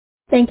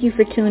Thank you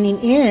for tuning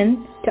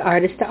in to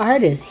Artist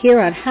here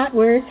on Hot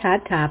Words,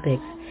 Hot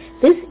Topics.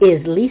 This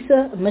is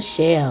Lisa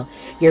Michelle,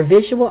 your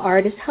visual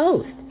artist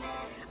host.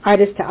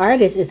 Artist to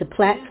Artist is a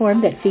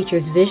platform that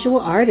features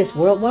visual artists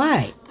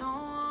worldwide.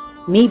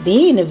 Me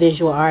being a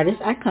visual artist,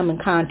 I come in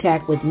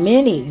contact with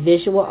many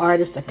visual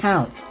artist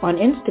accounts on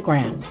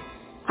Instagram.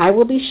 I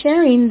will be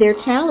sharing their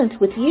talents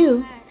with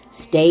you.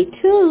 Stay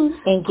tuned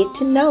and get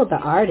to know the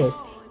artists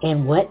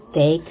and what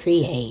they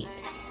create.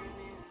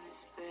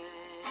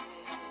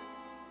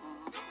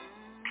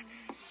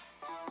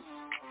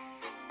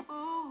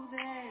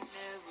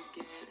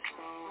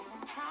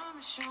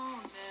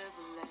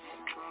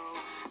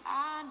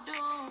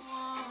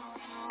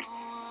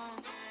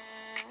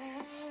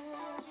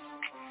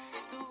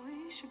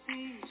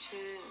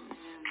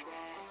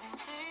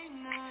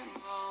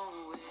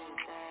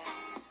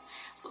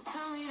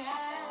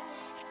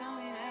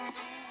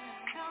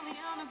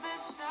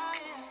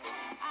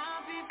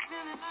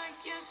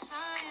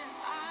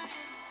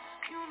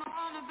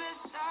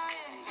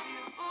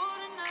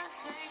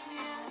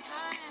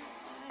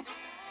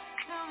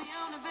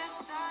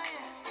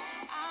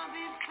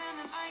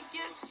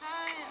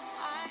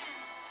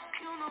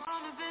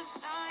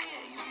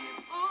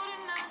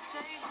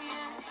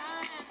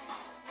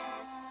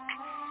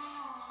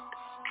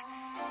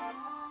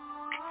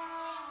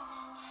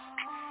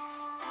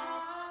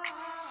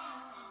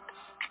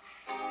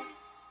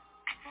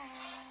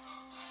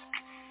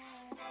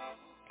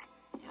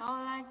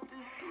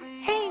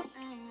 Hey.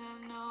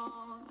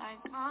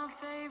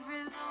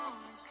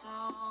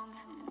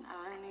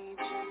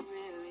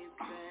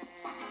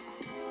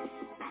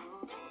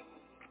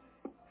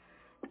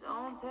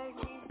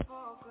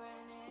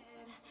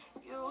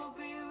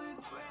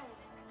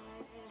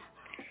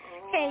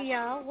 Hey,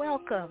 y'all.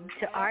 Welcome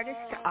to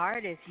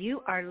Artist.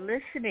 You are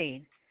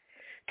listening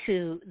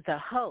to the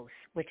host,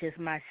 which is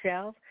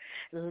myself,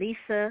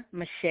 Lisa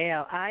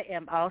Michelle. I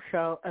am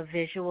also a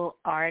visual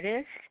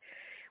artist.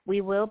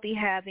 We will be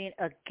having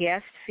a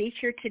guest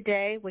feature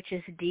today, which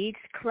is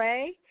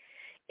Deidsclay,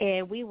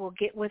 and we will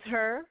get with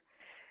her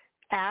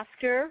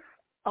after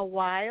a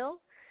while.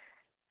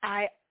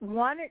 I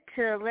wanted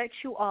to let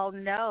you all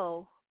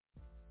know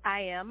I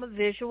am a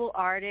visual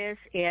artist,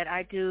 and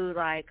I do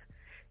like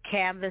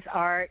canvas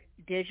art,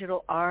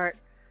 digital art,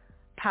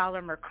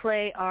 polymer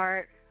clay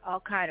art, all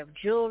kind of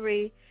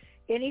jewelry,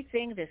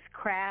 anything that's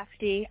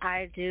crafty.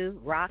 I do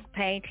rock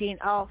painting,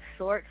 all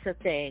sorts of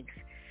things.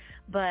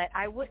 But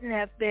I wouldn't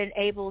have been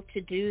able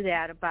to do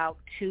that about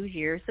 2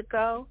 years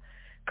ago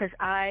because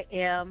I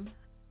am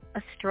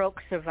a stroke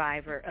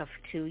survivor of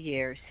 2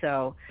 years.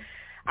 So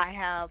I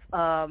have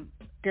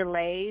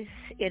delays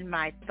in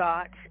my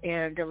thoughts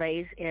and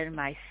delays in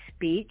my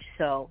speech.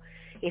 So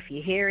if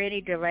you hear any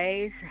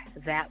delays,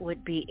 that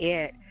would be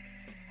it.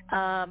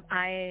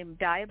 I am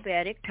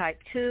diabetic, type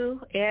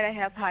 2, and I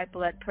have high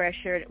blood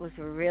pressure. It was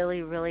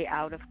really, really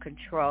out of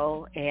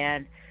control,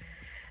 and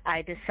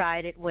I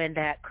decided when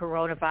that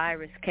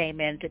coronavirus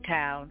came into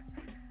town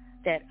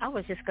that I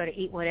was just going to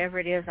eat whatever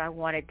it is I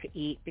wanted to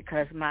eat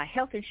because my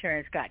health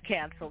insurance got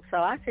canceled. So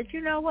I said, you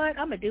know what?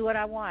 I'm going to do what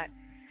I want.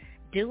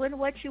 Doing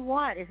what you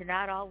want is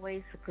not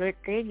always a good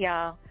thing,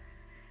 y'all.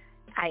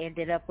 I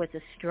ended up with a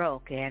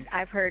stroke, and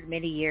I've heard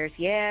many years,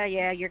 yeah,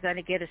 you're going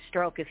to get a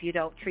stroke if you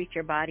don't treat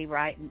your body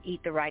right and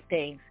eat the right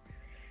things.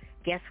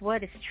 Guess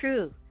what? It's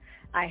true.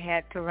 I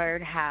had to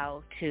learn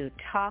how to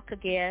talk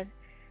again.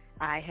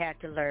 I had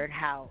to learn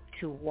how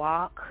to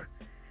walk.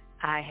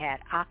 I had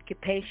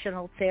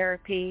occupational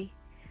therapy.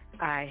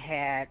 I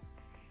had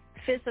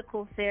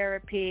physical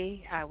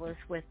therapy. I was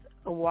with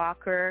a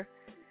walker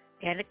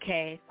and a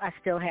cane. I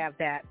still have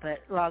that, but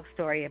long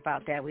story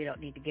about that. We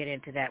don't need to get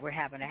into that. We're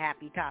having a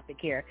happy topic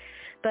here.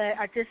 But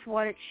I just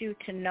wanted you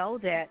to know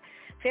that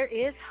there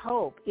is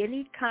hope.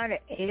 Any kind of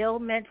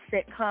ailments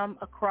that come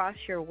across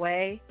your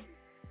way,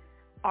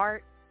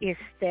 art is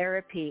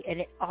therapy, and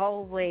it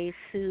always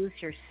soothes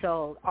your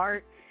soul.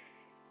 Art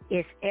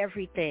is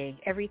everything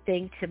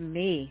to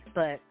me,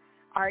 but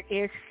art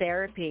is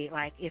therapy.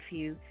 Like if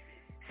you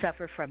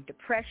suffer from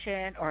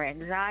depression or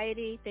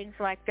anxiety, things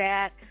like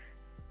that,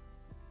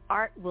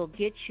 art will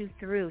get you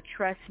through,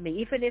 trust me.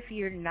 Even if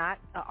you're not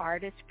an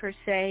artist per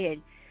se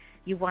and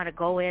you want to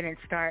go in and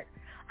start,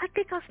 I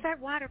think I'll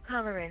start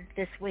watercoloring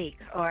this week,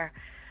 or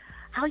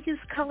I'll use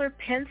colored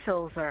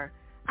pencils, or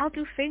I'll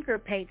do finger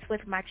paints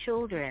with my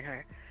children,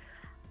 or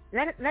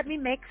let me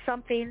make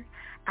something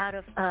out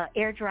of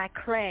air dry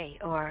clay,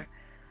 or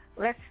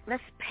let's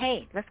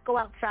paint. Let's go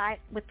outside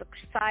with the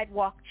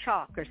sidewalk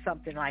chalk or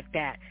something like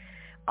that.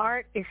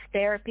 Art is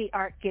therapy.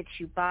 Art gets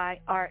you by.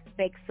 Art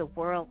makes the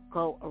world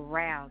go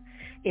around.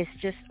 It's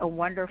just a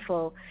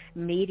wonderful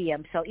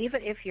medium. So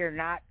even if you're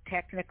not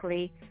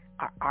technically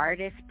an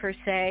artist per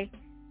se,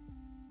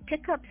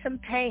 pick up some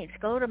paints.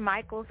 Go to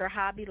Michael's or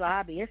Hobby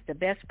Lobby. It's the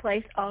best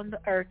place on the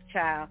earth,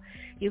 child.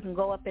 You can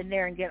go up in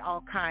there and get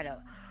all kind of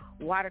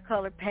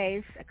watercolor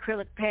paints,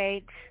 acrylic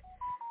paints,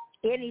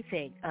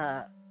 anything,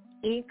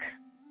 ink.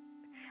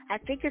 I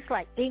think it's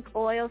like ink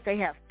oils. They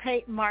have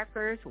paint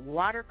markers,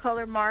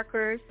 watercolor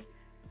markers,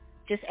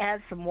 just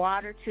add some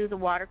water to the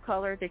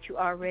watercolor that you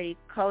already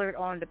colored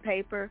on the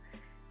paper.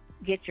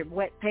 Get your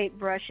wet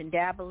paintbrush and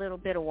dab a little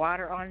bit of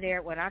water on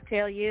there. When I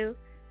tell you,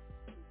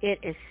 it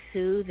is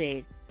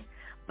soothing.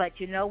 But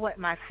you know what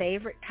my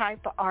favorite type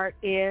of art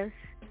is?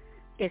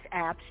 It's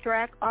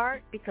abstract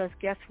art, because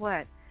guess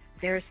what?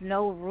 There's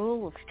no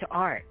rules to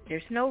art.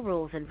 There's no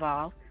rules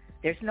involved.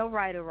 There's no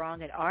right or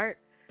wrong in art.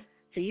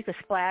 So you can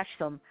splash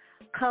some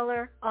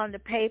color on the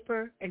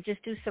paper and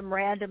just do some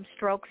random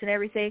strokes and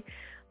everything.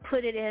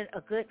 Put it in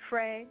a good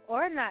frame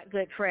or a not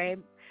good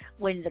frame.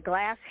 When the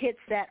glass hits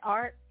that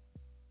art,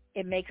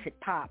 it makes it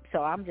pop.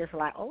 So I'm just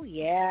like, oh,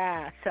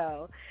 yeah.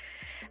 So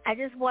I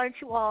just wanted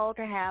you all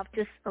to have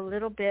just a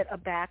little bit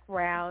of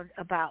background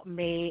about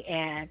me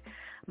and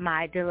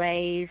my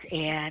delays,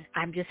 and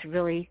I'm just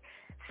really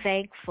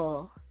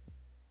thankful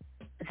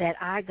that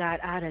I got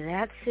out of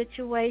that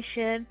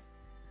situation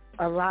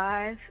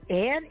alive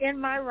and in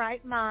my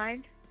right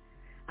mind.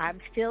 I'm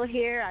still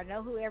here. I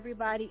know who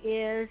everybody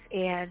is,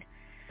 and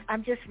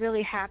I'm just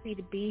really happy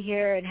to be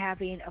here and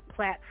having a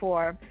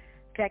platform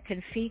that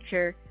can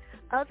feature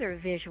other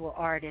visual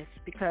artists,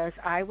 because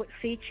I would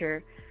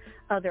feature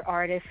other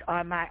artists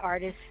on my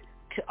Artist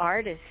to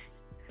Artist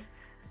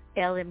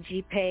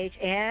LMG page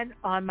and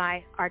on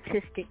my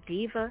Artistic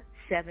Diva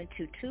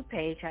 722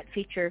 page. I'd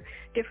feature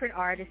different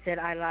artists that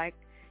I like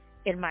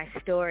in my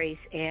stories.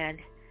 And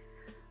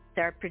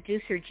our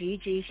producer,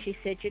 Gigi, she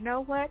said, you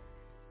know what?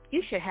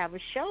 You should have a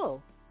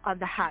show on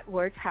the Hot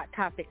Words, Hot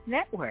Topic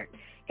Network,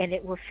 and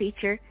it will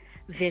feature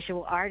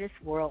visual artists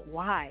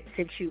worldwide,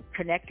 since you're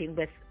connecting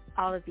with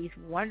all of these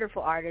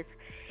wonderful artists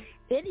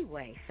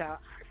anyway. So I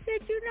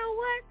said, you know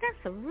what?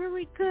 That's a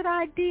really good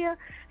idea.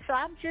 So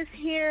I'm just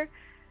here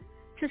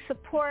to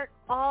support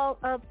all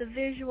of the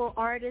visual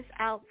artists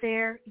out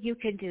there. You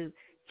can do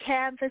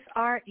canvas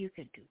art. You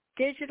can do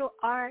digital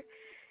art.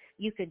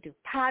 You can do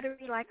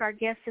pottery like our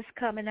guest is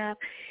coming up.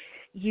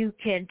 You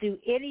can do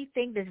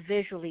anything that's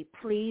visually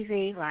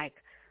pleasing, like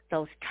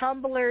those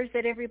tumblers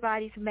that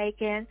everybody's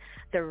making,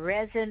 the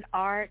resin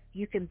art.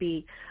 You can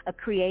be a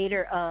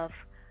creator of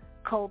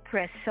cold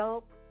press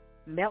soap,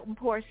 melt and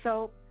pour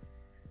soap,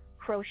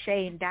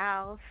 crocheting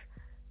dolls,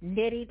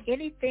 knitting,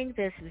 anything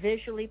that's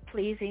visually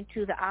pleasing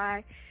to the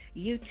eye.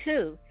 You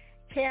too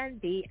can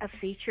be a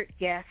featured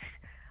guest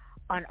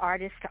on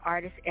Artist to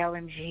Artist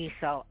LMG.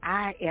 So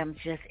I am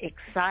just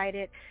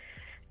excited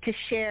to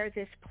share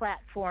this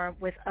platform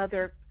with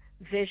other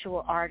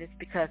visual artists,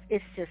 because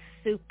it's just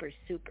super,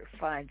 super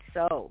fun.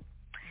 So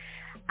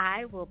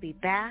I will be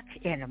back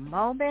in a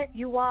moment.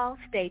 You all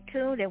stay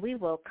tuned, and we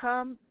will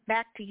come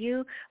back to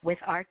you with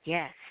our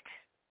guest.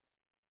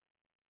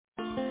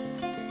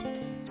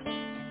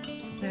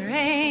 There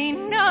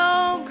ain't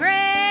no grave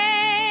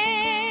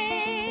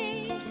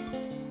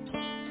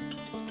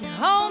to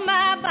hold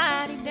my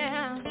body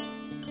down.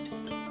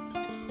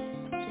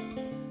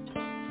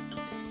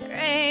 There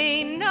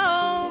ain't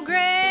no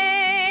grave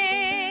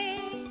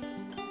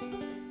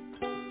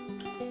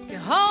to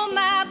hold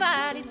my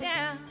body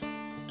down.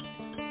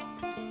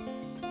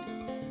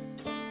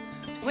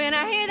 When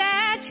I hear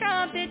that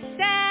trumpet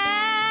sound,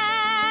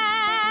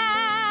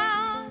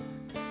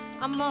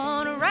 I'm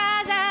gonna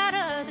rise out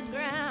of the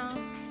ground.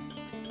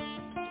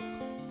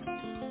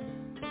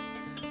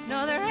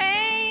 No, there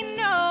ain't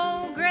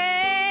no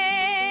grave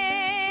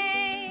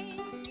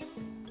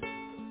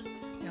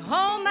to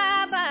hold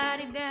my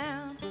body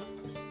down.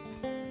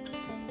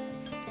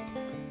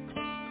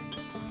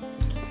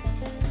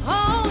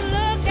 Oh,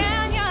 look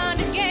down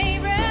yonder,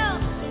 Gabriel.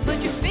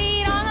 Put your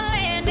feet on the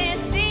land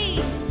and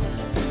see.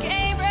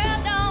 Gabriel,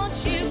 don't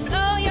you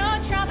blow your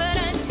trumpet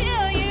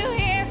until you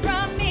hear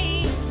from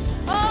me.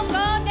 Oh,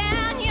 go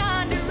down yonder.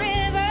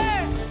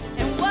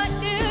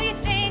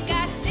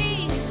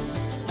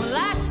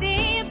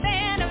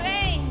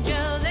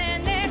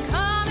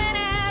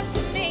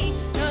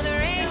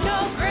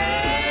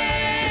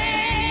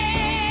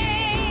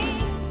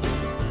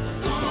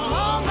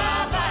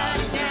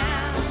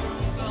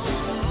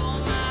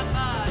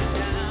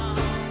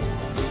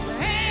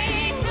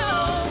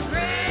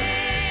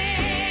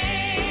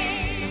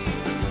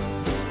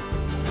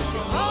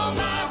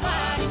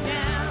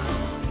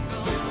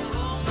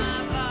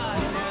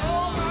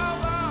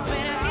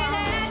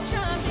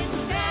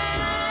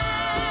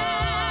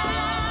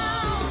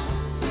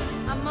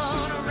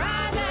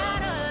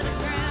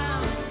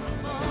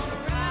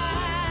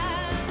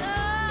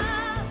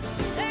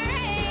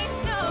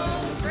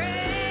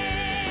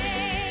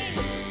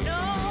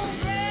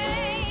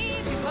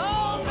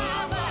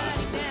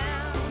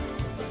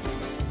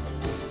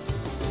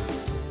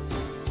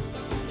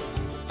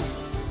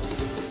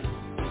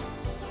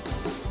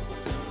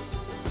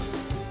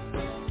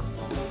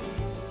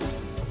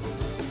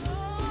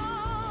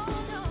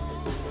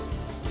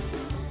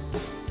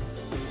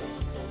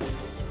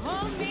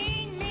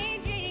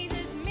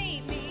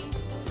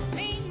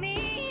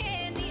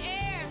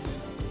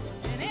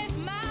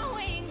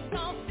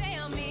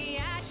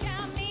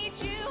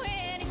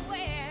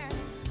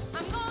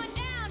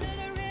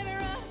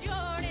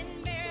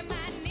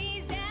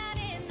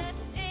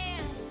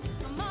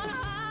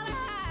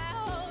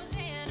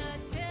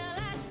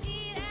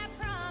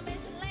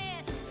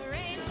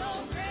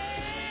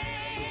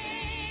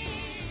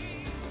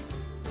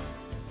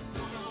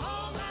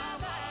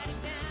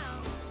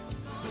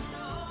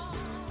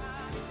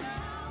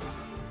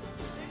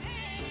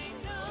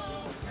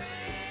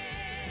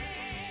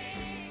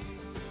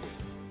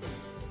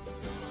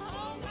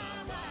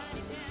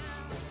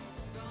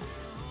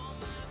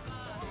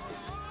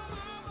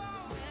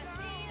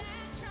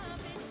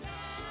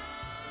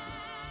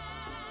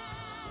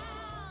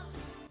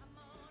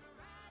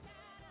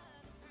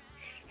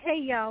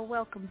 Hey, y'all,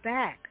 welcome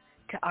back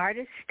to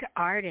Artist to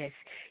Artist.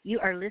 You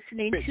are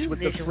listening Bitch to with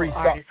the Visual free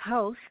Artist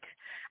Host.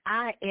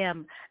 I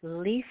am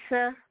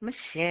Lisa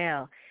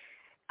Michelle.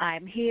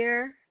 I'm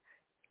here,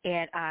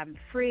 and I'm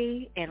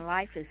free, and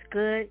life is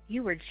good.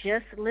 You were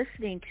just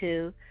listening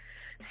to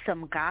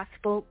some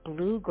gospel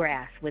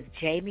bluegrass with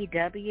Jamie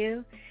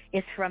W.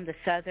 It's from the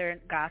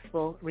Southern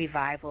Gospel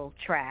Revival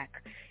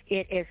track.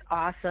 It is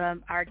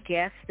awesome. Our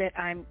guest that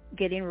I'm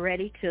getting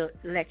ready to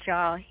let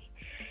y'all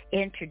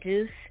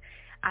introduce,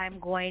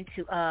 I'm going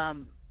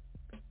to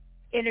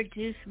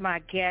introduce my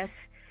guest,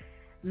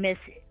 Miss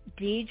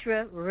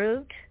Deidra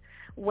Roat.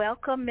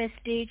 Welcome, Miss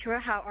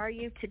Deidra. How are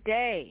you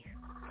today?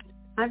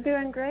 I'm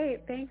doing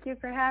great. Thank you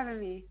for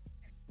having me.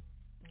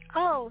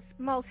 Oh,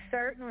 most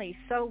certainly.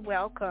 So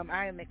welcome.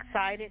 I am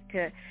excited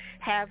to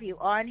have you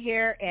on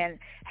here and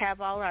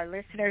have all our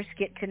listeners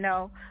get to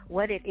know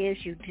what it is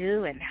you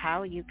do and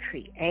how you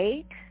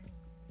create.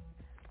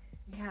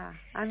 Yeah,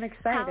 I'm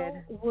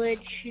excited. How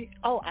would you?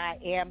 Oh, I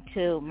am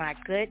too. My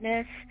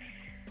goodness.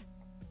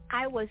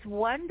 I was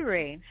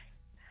wondering,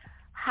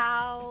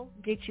 how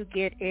did you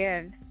get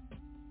in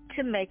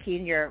to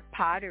making your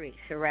pottery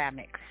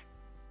ceramics?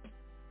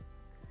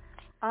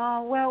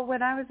 Well,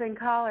 when I was in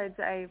college,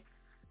 I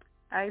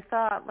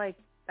saw a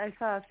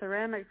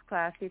ceramics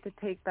class you could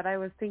take, but I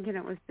was thinking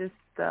it was just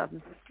stuff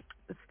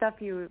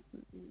you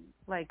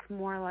like,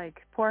 more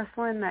like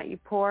porcelain that you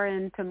pour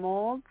into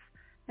molds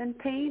and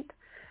paint.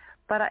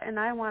 But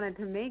I wanted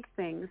to make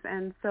things,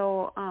 and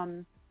so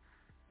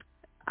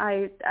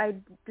I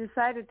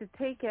decided to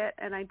take it,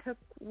 and I took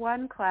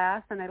one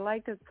class, and I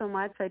liked it so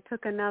much I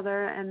took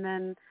another, and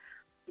then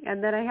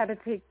I had to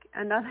take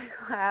another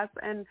class,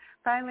 and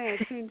finally I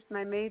changed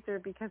my major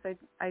because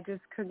I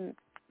just couldn't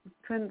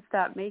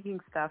stop making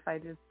stuff. I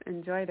just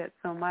enjoyed it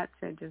so much.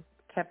 I just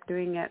kept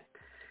doing it,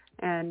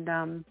 and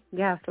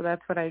so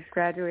that's what I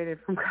graduated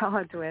from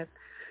college with.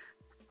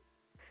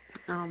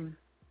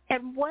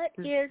 And what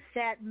is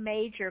that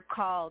major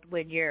called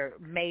when you're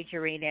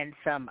majoring in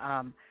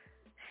some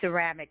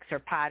ceramics or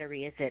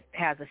pottery?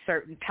 Has a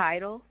certain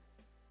title?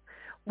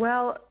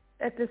 Well,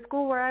 at the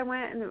school where I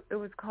went, it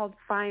was called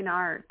Fine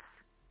Arts.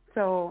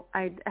 So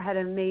I had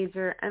a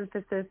major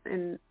emphasis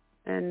in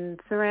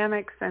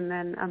ceramics and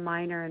then a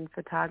minor in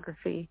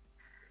photography.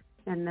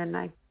 And then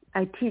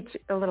I teach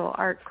a little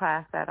art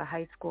class at a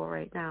high school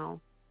right now.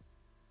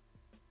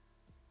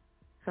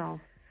 So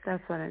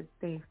that's what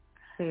they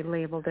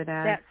labeled it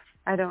as.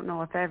 I don't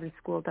know if every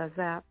school does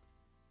that.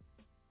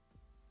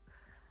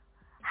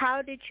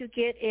 How did you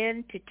get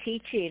into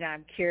teaching?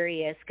 I'm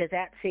curious, because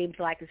that seems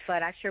like it's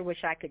fun. I sure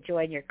wish I could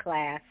join your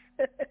class.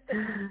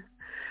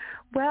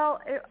 Well,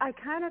 I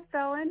kind of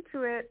fell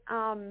into it.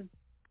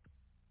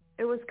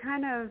 It was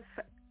kind of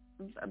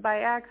by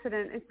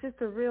accident. It's just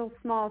a real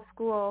small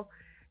school,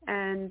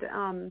 and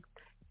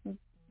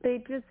they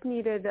just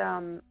needed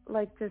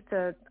just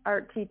a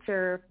art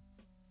teacher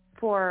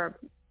for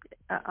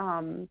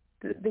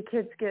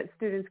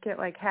students get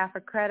like half a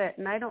credit,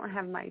 and I don't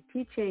have my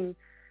teaching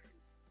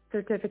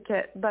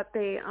certificate, but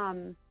they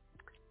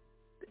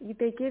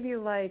give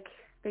you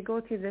they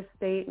go through the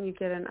state and you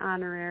get an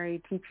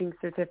honorary teaching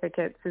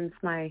certificate, since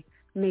my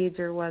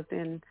major was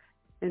in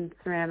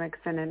ceramics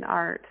and in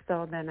art,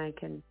 so then I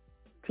can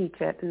teach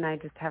it, and I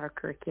just have a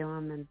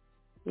curriculum, and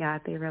yeah,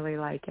 they really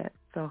like it.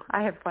 So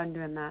I have fun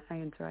doing that. I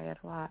enjoy it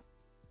a lot.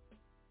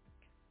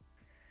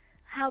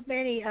 How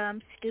many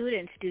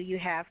students do you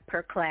have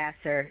per class,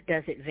 or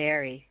does it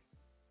vary?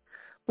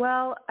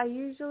 Well, I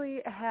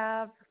usually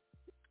have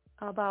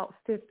about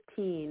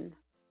 15.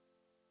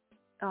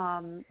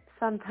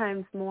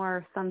 Sometimes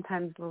more,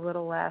 sometimes a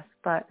little less,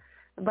 but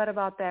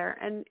about there.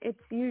 And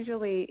it's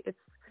usually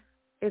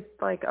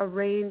it's like a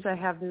range. I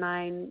have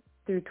 9th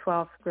through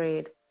 12th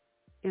grade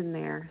in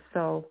there.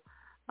 So,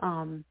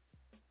 I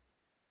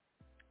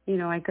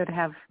could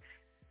have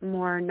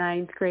more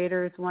 9th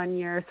graders one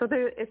year. So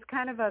it's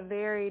kind of a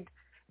varied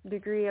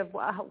degree of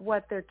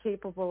what they're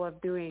capable of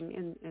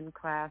doing in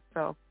class.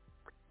 So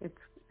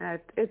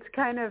it's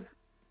kind of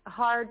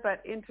hard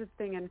but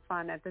interesting and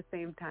fun at the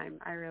same time.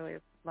 I really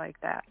like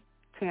that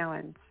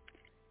challenge.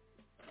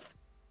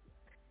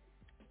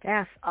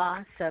 That's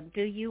awesome.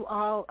 Do you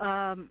all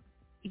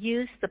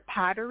use the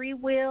pottery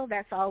wheel?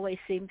 That's always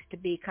seems to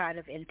be kind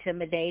of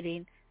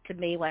intimidating to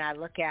me when I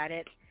look at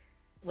it,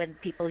 when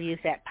people use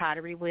that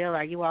pottery wheel.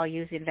 Are you all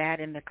using that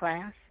in the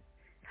class?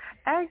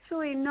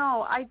 Actually,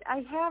 no. I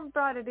have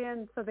brought it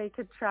in so they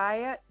could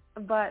try it,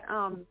 but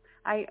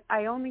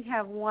I only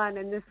have one,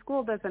 and this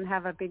school doesn't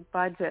have a big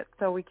budget,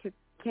 so we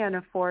can't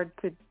afford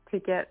to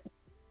get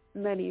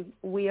many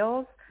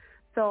wheels.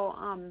 So,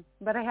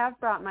 but I have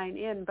brought mine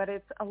in, but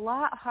it's a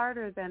lot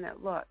harder than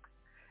it looks.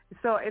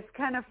 So it's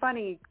kind of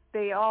funny.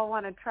 They all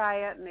want to try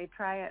it, and they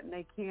try it, and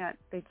they can't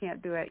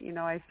do it.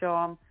 I show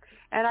them,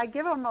 and I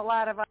give them a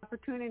lot of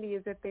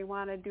opportunities if they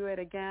want to do it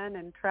again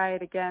and try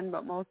it again.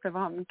 But most of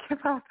them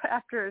give up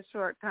after a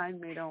short time.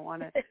 They don't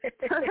want to.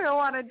 They don't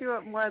want to do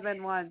it more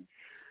than once.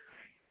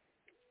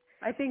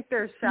 I think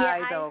they're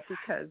shy though,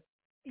 because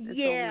it's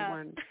only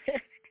one.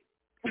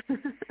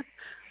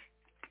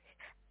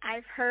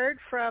 I've heard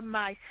from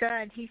my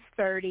son. He's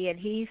 30, and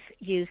he's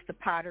used the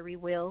pottery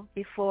wheel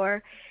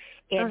before,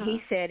 and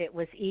he said it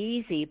was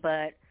easy.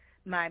 But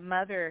my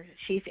mother,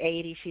 she's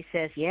 80. She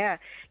says, yeah,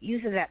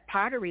 using that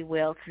pottery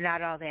wheel, it's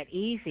not all that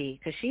easy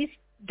because she's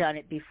done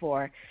it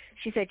before.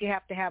 She said you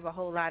have to have a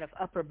whole lot of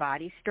upper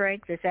body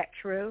strength. Is that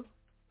true?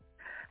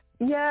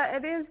 Yeah,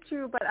 it is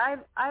true, but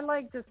I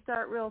like to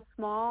start real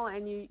small,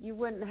 and you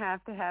wouldn't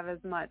have to have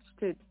as much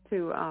to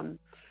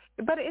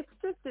but it's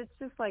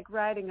just like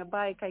riding a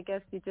bike. I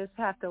guess you just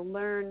have to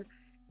learn.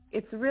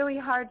 It's really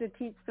hard to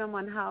teach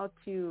someone how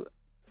to.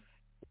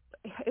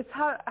 It's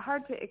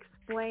hard to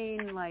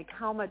explain like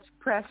how much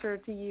pressure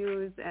to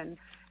use and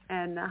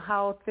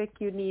how thick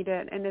you need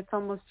it, and it's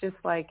almost just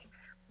like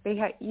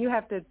you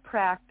have to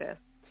practice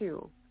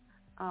too.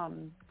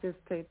 Just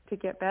to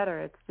get better.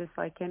 It's just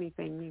like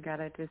anything. You got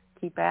to just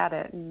keep at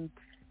it and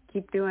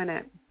keep doing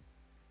it.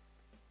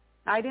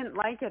 I didn't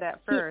like it at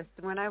first.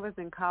 When I was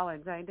in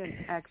college, I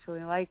didn't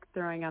actually like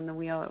throwing on the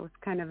wheel. It was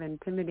kind of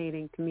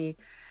intimidating to me.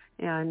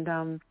 And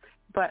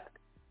but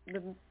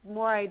the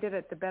more I did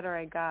it, the better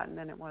I got, and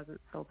then it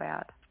wasn't so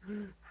bad.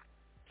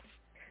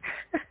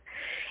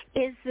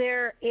 Is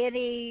there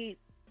any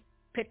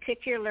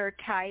particular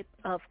type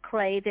of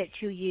clay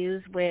that you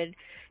use when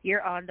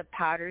you're on the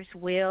potter's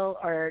wheel,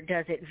 or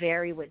does it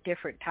vary with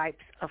different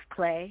types of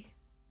clay?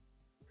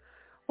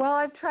 Well,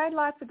 I've tried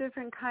lots of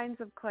different kinds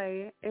of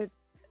clay. It's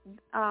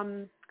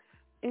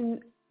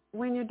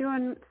when you're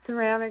doing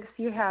ceramics,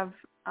 you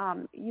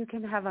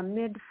can have a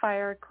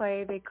mid-fire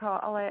clay, they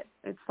call it.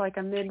 It's like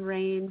a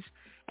mid-range,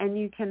 and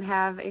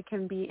it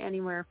can be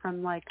anywhere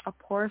from like a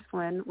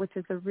porcelain, which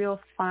is a real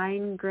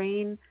fine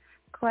grain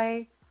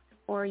clay,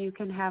 or you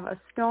can have a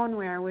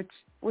stoneware, which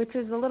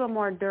is a little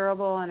more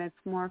durable, and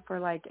it's more for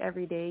like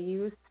everyday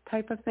use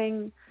type of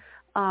thing.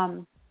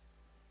 And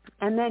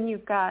then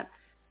you've got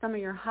some of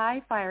your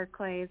high fire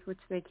clays, which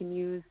they can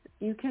use.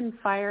 You can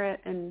fire it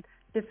in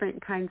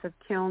different kinds of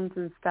kilns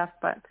and stuff,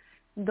 but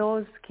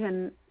those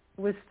can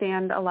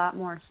withstand a lot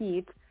more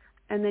heat.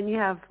 And then you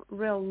have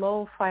real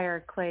low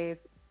fire clays,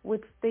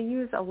 which they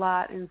use a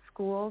lot in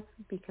schools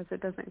because it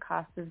doesn't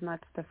cost as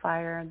much to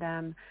fire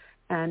them.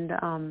 And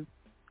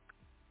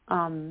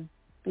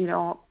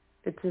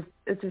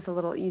it's just a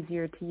little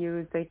easier to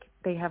use.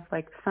 They have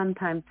like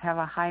sometimes have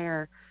a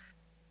higher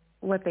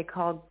what they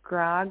call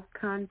grog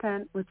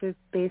content, which is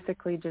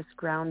basically just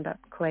ground up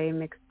clay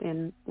mixed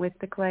in with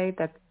the clay.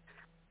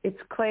 It's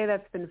clay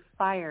that's been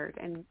fired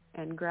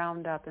and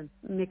ground up and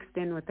mixed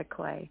in with the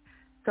clay.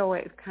 So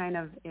it kind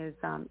of is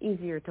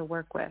easier to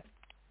work with.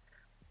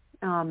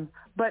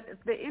 But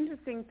the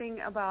interesting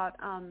thing about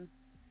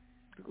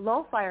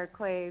low fire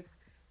clays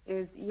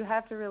is you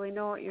have to really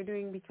know what you're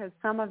doing, because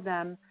some of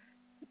them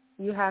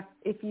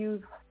if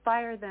you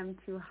fire them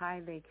too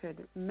high, they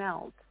could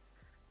melt.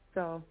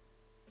 So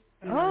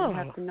you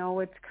have to know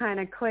which kind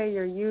of clay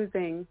you're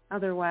using.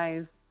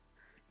 Otherwise,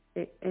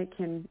 it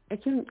can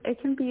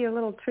be a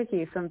little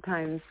tricky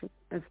sometimes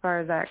as far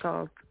as that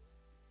goes.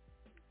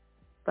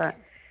 But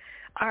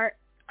are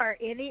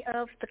any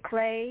of the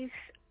clays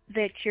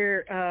that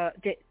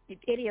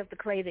any of the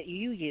clay that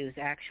you use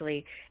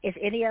actually, is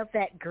any of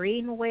that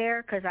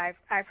greenware? Because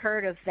I've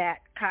heard of that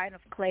kind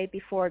of clay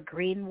before.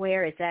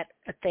 Greenware, is that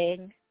a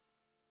thing?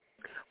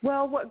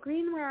 Well, what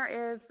greenware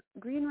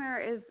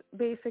is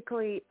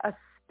basically a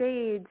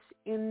stage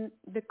in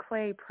the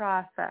clay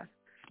process.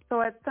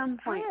 So at some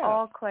point,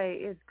 all clay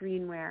is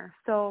greenware.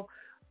 So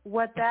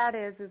what that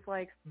is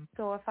like,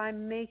 so if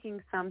I'm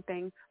making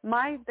something,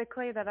 the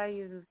clay that I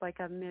use is like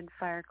a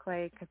mid-fire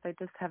clay because I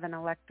just have an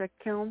electric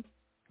kiln.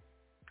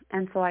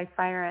 And so I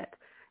fire it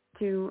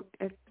to,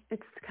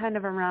 it's kind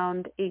of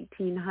around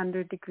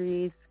 1800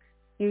 degrees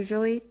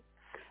usually.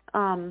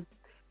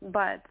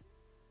 But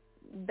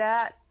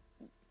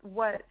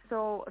what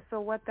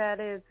that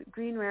is,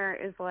 greenware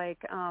is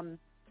like,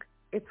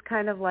 it's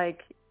kind of like,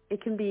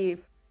 it can be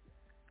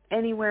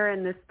anywhere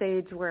in the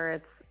stage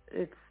where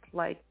it's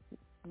like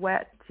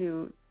wet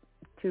to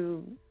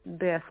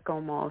bisque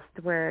almost,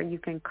 where you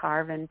can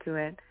carve into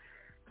it.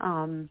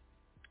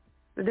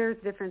 There's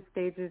different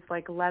stages,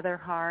 like leather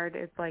hard.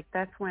 It's like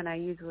that's when I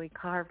usually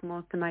carve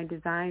most of my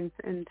designs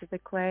into the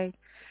clay.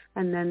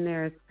 And then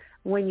there's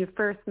when you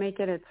first make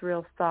it, it's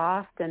real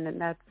soft, and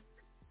then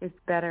it's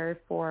better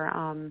for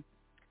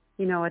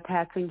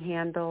attaching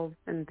handles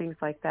and things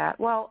like that.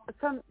 Well,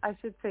 some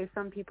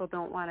people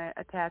don't want to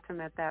attach them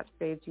at that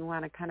stage. You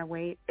want to kind of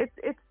wait.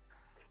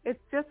 It's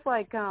just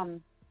like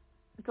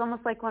it's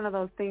almost like one of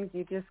those things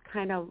you just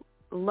kind of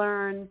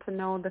learn to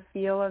know the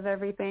feel of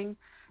everything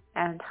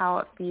and how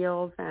it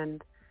feels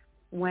and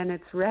when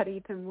it's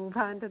ready to move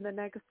on to the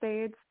next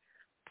stage,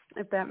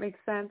 if that makes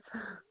sense.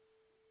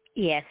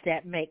 Yes,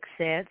 that makes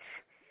sense.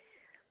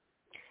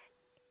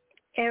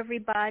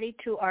 Everybody,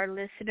 to our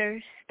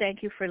listeners,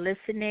 thank you for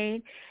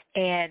listening,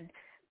 and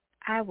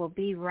I will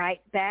be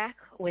right back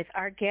with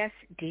our guest,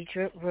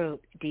 Deidra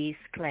Roat,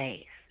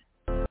 Deidsclay.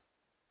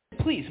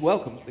 Please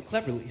welcome the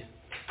Cleverleys.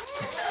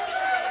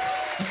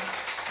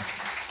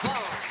 1,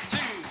 2,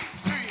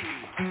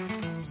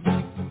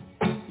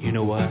 3. You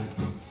know what?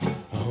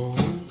 Oh,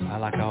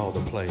 like all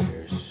the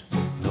players.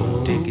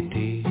 No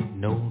diggity,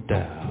 no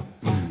doubt.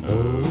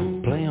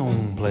 Play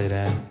on, play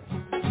that.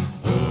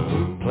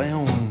 Play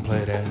on,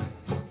 play that.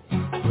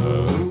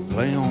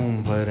 Play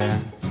on, play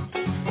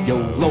that. Yo,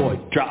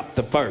 Lloyd, drop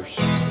the verse.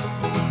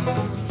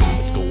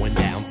 It's going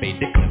down, fade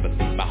the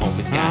Cleverly. My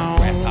homies got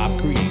rap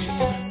hop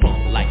creations.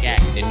 Funk like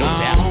acting, no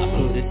doubt.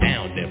 I put it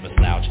down, never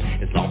slouch.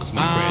 As long as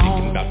my credit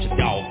can vouch, your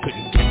dog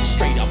couldn't catch it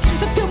straight up.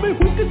 Now tell me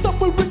who can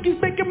stop with Ricky's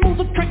making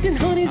moves, attracting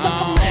honeys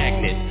like a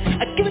magnet.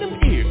 I give them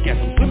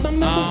eargasms with my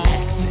mental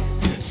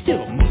accent.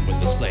 Still moving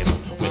the flavor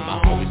with my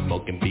homies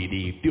smoking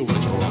BD. Feel rich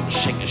around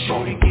the shake the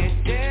shorty.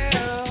 Get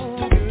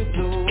down to the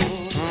floor.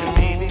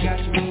 Baby got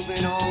you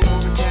moving all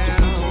over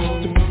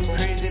town.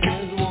 Crazy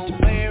news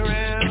won't play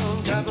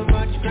around. Cover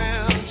much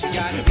ground. She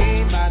got a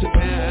game by the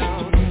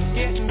pound.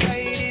 Getting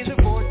paid is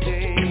a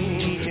forte.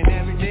 Each and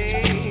every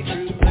day.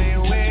 True play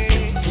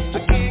away.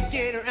 I can't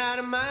get her out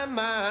of my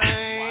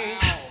mind.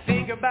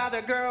 Think about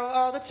that girl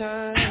all the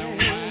time.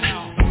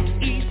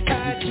 East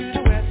side to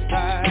the west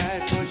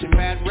side. Pushing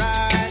red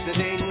rides. It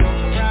ain't no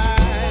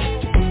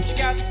surprise. She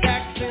got the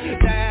stacks in the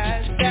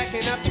dash.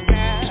 Stacking up the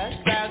cash.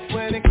 Fast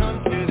when it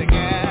comes to the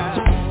gas.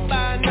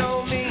 By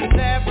no means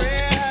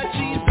average.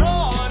 She's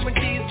on when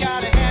she's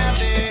gotta have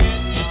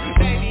it.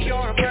 Baby,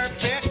 you're a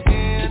perfect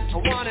 10. I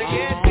wanna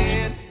get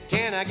in.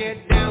 Can I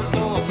get down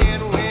so I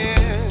can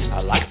win?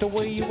 I like the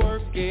way you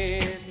work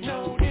it.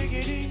 No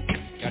diggity.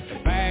 Got to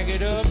bag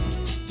it up.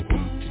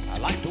 I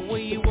like the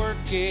way you work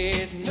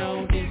it.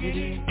 No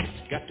diggity.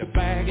 Got to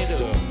bag it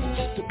up.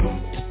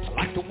 I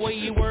like the way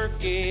you work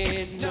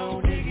it.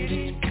 No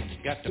diggity.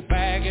 Got to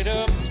bag it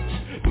up.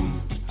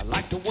 I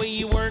like the way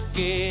you work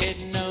it.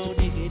 No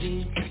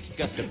diggity.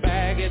 Got to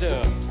bag it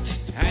up.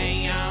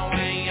 Hang on,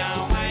 hang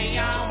on, hang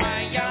on,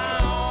 hang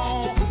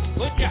on.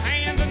 Put your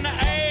hands in the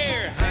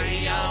air.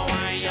 Hang on,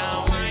 hang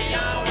on, hang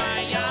on,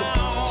 hang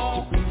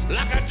on.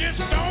 Like I just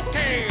don't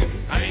care.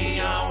 Hang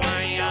on,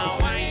 hang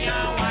on, hang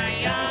on,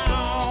 hang on.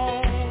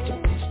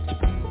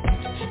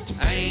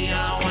 Hang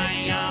on,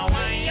 hang on,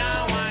 hang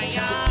on, hang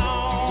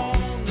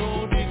on.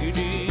 No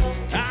diggity.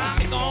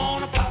 I'm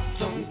gonna pop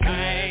some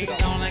tags.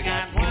 Only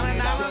got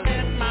 $20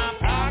 in my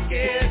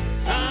pocket.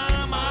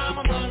 I'm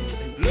a bun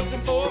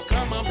looking for a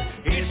come up.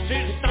 It's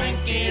just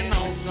thinking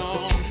on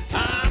some.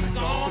 I'm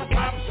gonna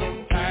pop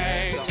some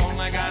tags.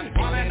 Only got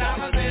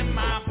 $20 in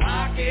my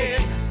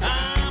pocket.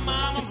 I'm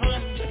a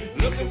bun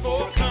looking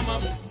for a come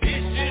up.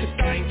 It's just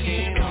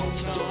thinking on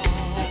some.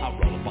 I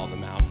roll up on the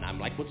mountain, I'm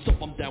like, what's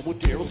up, I'm down with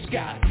Daryl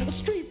Scott.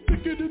 A street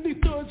picker than these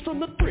thugs from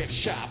the thrift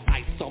shop.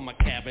 Ice on my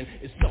cabin,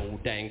 it's so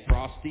dang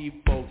frosty.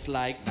 Folks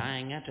like,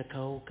 bang at the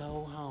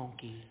Coco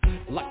honky.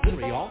 Like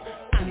literally y'all,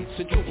 I need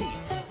central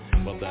heat.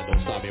 But that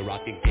don't stop me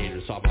rocking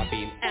gators off my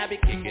beam. Abby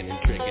kicking and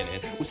tricking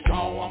it with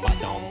straw on my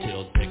dome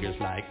till diggers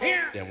like,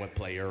 then we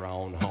play her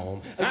on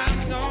home.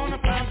 I'm gonna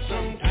pop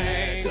some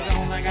tags.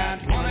 Only got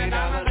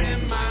 $20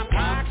 in my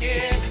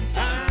pocket.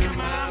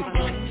 I'm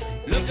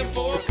looking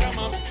for a come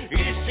up.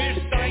 It's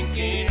just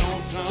thinking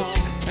on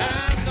some.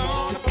 I'm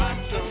gonna pop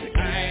some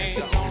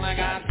tags. Only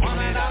got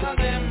 $20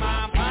 in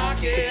my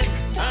pocket.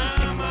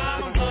 I'm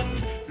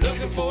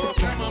looking for a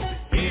come up.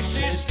 It's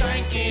just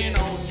thinking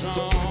on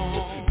some.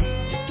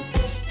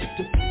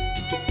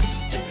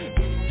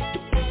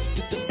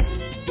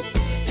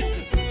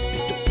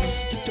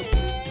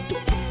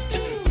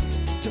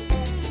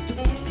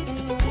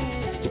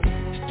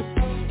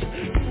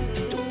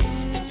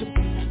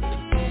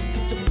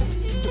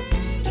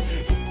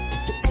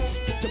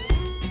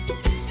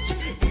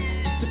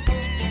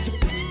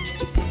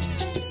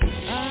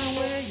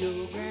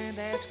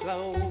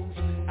 Clothes.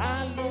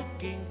 I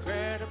look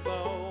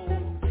incredible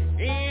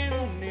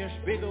in this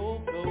big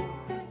old coat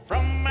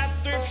from my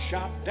thrift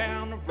shop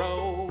down the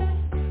road.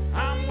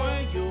 I'm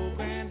wearing your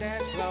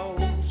granddad's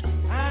clothes.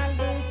 I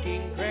look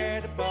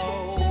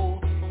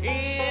incredible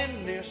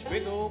in this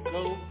big old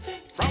coat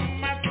from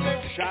my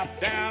thrift shop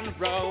down the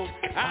road.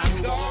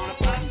 I'm gonna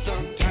pop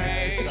some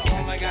tags.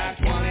 Only got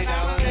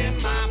 $20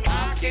 in my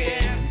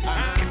pocket.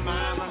 I'm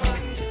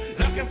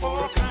looking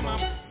for a come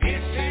up.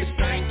 It's just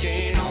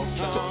thinking on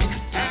some.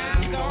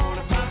 I'm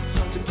gonna pop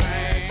some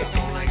tags.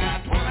 Only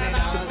got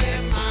 $20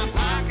 in my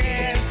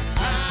pocket.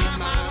 I'm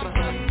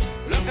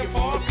looking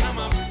for a come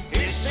up.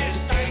 It's just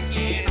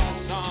thinking on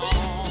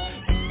some.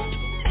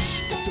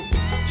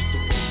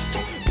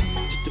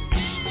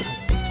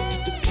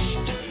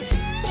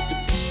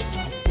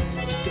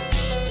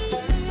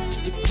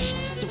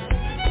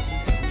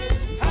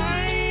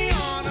 High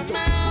on a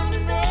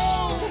mountain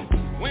road,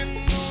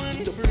 window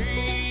and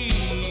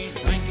free,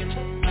 thinking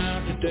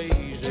about the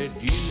days that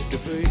used to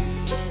be.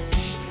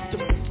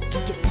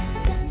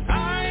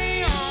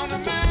 High on a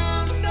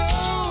mountain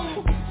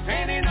road,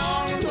 standing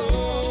on the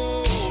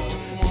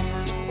road,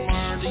 wondering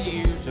where the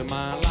years of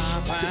my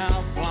life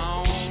have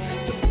flown.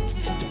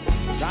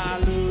 As I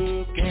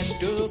look at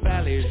the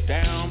valleys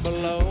down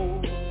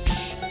below,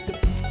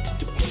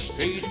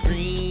 it's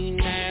green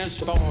as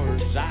far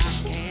as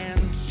I can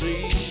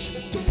see.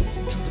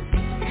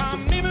 My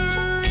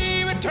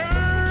memory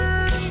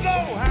returns,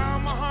 oh how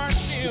my heart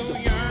still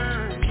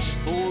yearns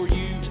for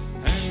you.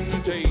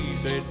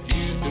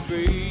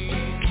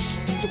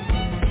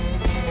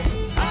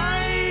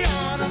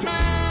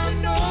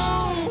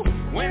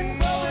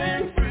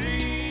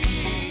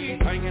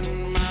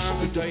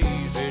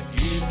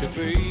 to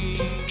be.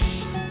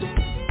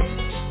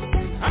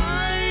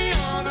 High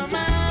on a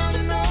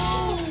mountain,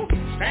 oh,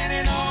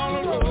 standing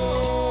all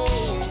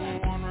alone,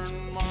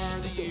 wondering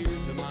where the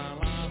years of my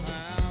life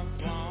have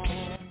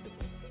flown.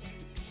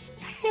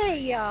 Hey,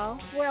 y'all.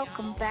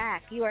 Welcome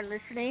back. You are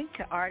listening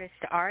to Artist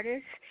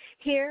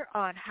here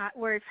on Hot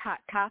Words, Hot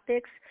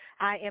Topics.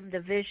 I am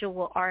the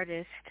visual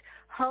artist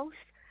host,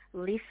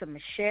 Lisa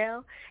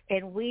Michelle,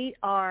 and we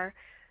are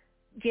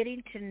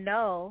getting to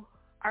know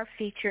our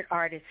featured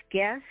artist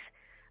guest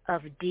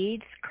of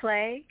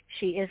Deidsclay.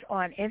 She is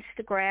on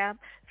Instagram,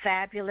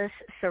 Fabulous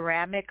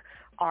Ceramic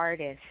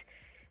Artist.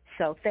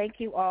 So thank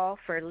you all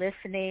for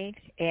listening,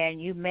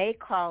 and you may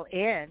call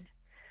in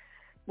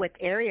with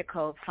area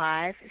code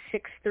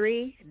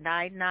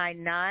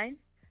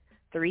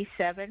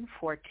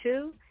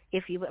 563-999-3742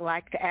 if you would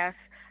like to ask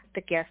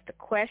the guest a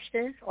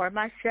question or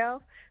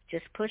myself.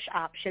 Just push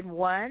option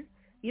 1.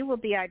 You will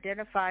be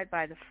identified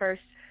by the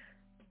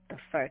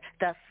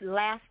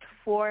last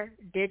 4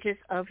 digits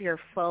of your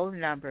phone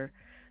number.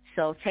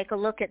 So take a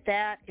look at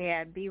that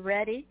and be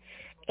ready.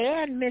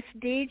 And Miss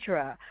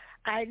Deidra,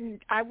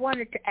 I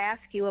wanted to ask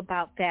you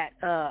about that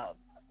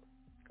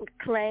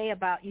clay.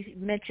 About you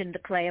mentioned the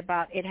clay,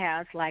 about it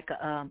has like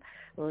a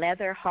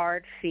leather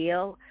hard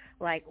feel.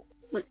 Like,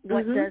 what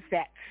does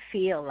that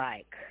feel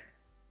like?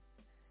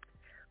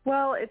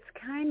 Well, it's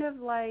kind of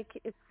like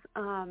it's,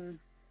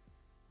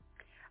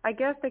 I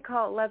guess they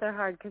call it leather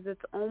hard because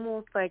it's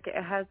almost like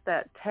it has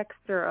that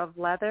texture of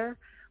leather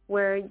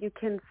where you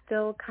can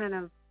still kind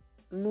of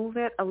move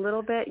it a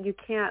little bit. You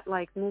can't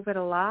like move it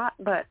a lot,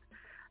 but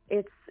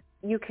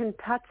you can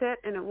touch it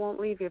and it won't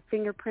leave your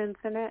fingerprints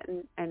in it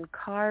and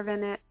carve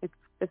in it.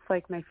 It's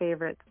like my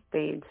favorite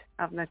stage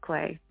of the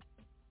clay.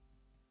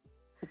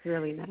 It's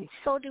really nice.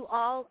 So do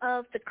all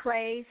of the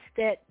clays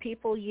that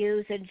people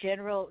use in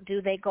general,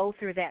 do they go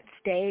through that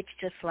stage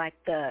just like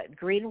the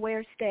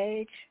greenware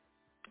stage?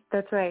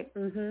 That's right.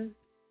 Mhm.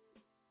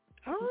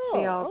 Oh,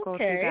 they all go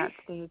through that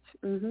stage.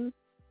 Mhm.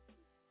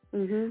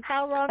 Mhm.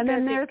 How long and does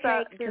then it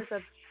there's take? There's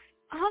a.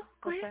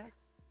 Go ahead.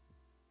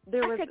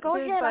 Go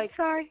ahead. Like, I'm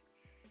sorry.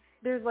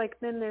 There's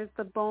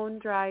the bone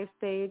dry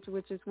stage,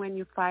 which is when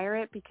you fire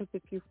it, because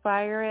if you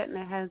fire it and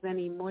it has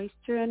any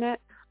moisture in it,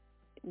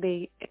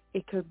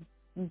 it could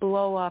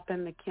blow up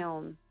in the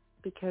kiln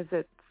because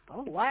it's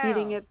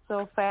heating it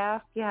so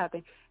fast. Yeah,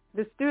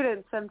 the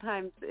students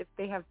sometimes, if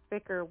they have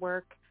thicker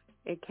work,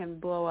 it can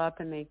blow up,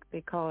 and they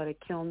call it a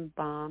kiln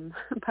bomb.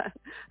 But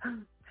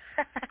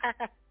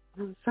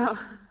so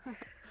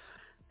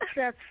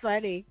that's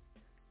funny.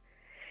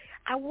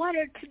 I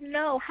wanted to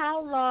know, how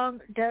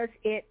long does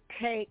it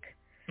take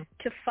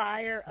to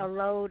fire a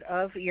load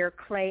of your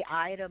clay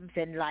items,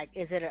 and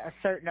is it a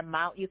certain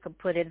amount you can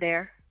put in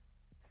there?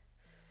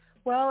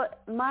 Well,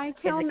 my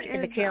kiln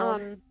in the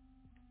kiln?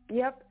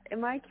 Yep,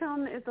 my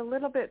kiln is a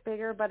little bit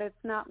bigger, but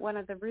it's not one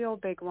of the real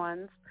big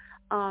ones.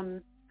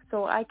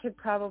 So I could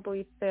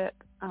probably fit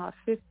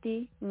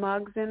 50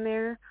 mugs in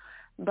there,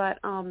 but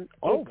it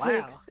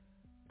takes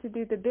to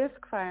do the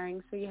bisque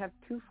firing. So you have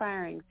 2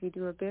 firings. You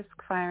do a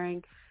bisque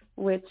firing,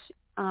 which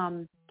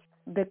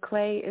the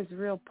clay is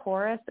real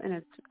porous and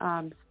it's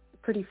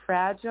pretty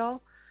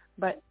fragile,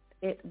 but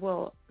it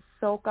will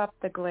soak up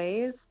the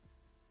glaze,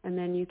 and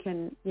then you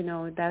can,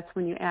 that's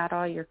when you add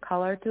all your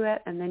color to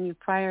it, and then you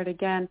fire it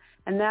again.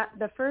 And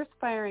the first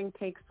firing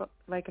takes,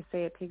 like I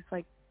say, it takes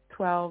like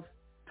 12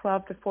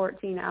 to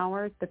 14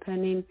 hours,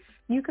 depending.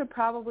 You could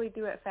probably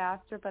do it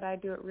faster, but I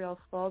do it real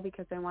slow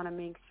because I want to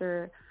make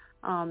sure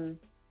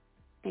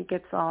it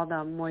gets all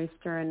the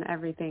moisture and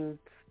everything,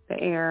 the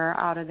air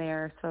out of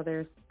there, so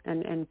there's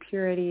and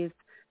impurities,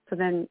 so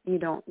then you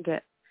don't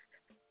get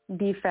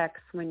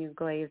defects when you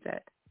glaze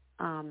it.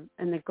 And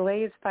the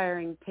glaze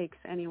firing takes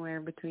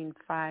anywhere between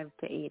 5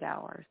 to 8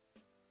 hours,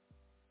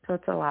 so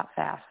it's a lot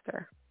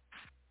faster.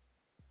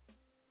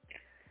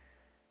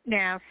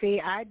 Now,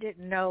 see, I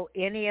didn't know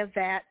any of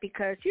that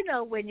because,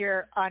 when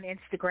you're on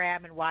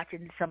Instagram and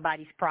watching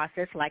somebody's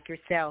process like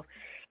yourself,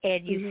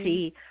 and you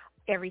see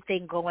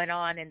everything going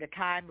on in the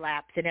time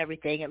lapse and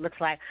everything, it looks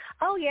like,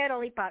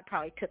 it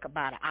probably took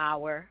about an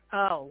hour.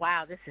 Oh,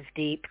 wow, this is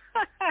deep.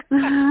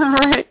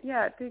 Right.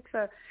 Yeah, it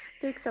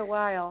takes a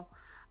while.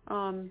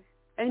 And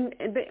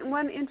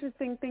one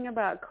interesting thing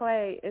about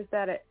clay is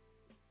that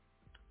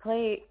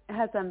clay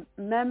has a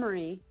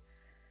memory.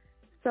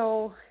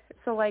 So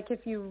like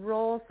if you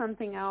roll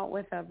something out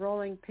with a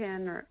rolling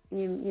pin, or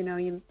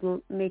you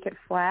make it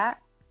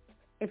flat,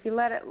 if you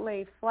let it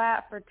lay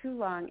flat for too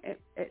long,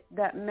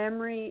 that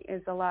memory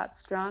is a lot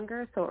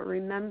stronger, so it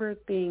remembers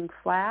being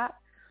flat.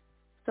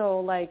 So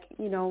like,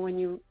 when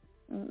you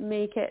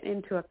make it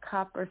into a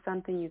cup or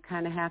something, you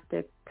kind of have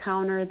to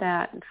counter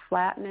that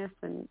flatness,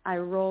 and I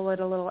roll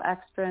it a little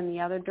extra in the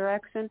other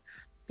direction,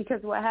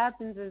 because what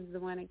happens is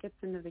that when it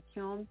gets into the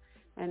kiln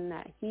and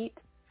that heat,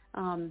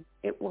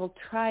 it will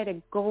try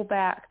to go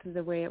back to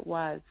the way it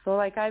was. So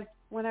like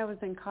when I was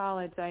in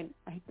college, I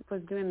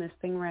was doing this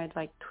thing where I'd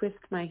like twist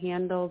my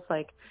handles,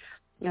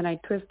 and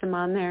I'd twist them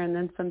on there, and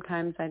then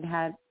sometimes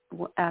I'd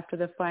after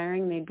the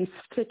firing, they'd be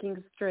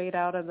sticking straight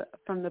out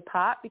from the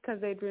pot because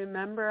they'd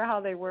remember how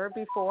they were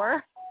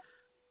before.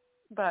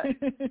 But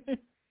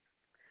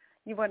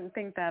you wouldn't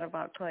think that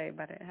about clay,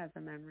 but it has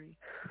a memory.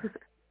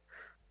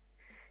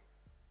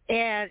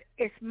 And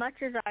as much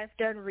as I've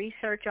done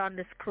research on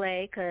this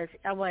clay, because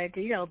I wanted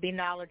to, be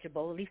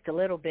knowledgeable at least a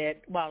little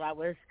bit while I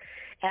was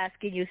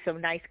asking you some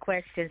nice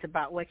questions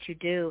about what you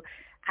do,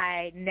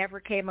 I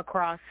never came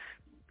across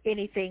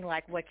anything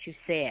like what you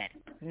said.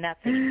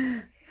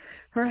 Nothing.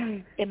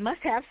 Right. It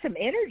must have some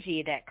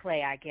energy, that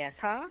clay, I guess,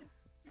 huh?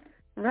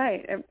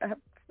 Right.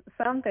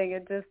 Something.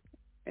 It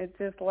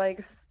just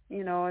likes,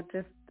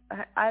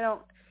 I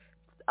don't.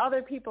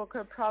 Other people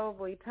could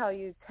probably tell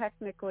you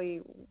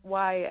technically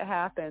why it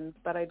happens,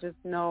 but I just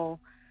know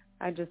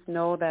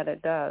that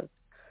it does.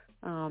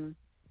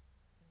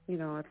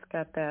 It's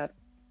got that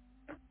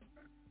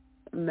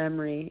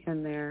memory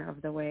in there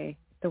of the way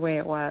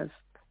it was.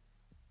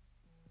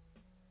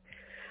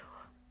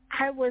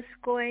 I was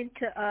going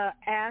to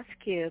ask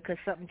you, because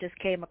something just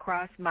came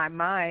across my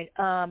mind.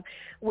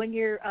 When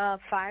you're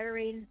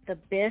firing the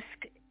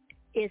bisque,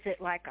 is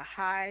it like a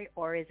high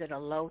or is it a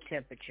low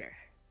temperature?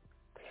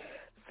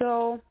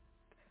 So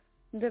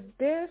the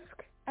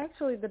bisque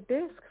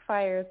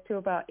fires to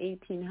about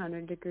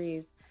 1800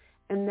 degrees,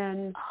 and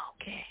then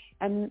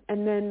and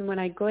then when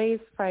I glaze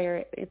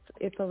fire,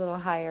 it's a little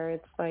higher.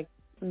 It's like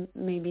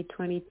maybe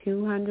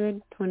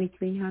 2200,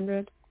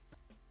 2300.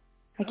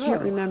 I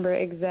can't remember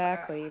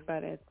exactly,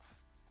 but it's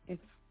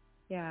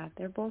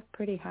they're both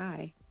pretty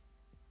high.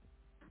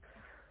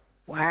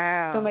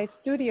 Wow. So my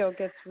studio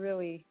gets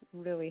really,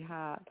 really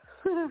hot.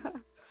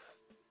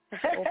 I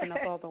have to open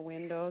up all the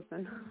windows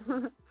and.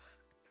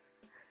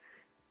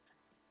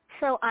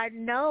 So I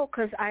know,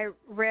 because I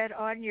read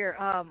on your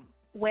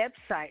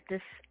website,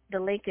 the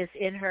link is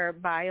in her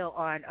bio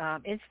on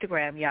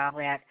Instagram, y'all,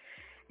 at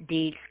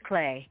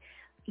Deidsclay.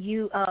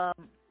 You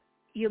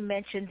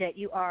mentioned that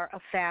you are a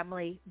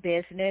family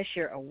business.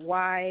 You're a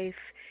wife.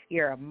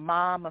 You're a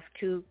mom of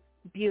 2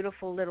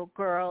 beautiful little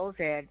girls,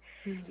 and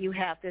you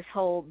have this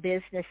whole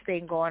business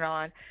thing going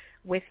on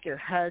with your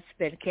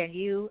husband. Can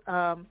you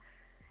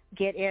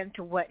get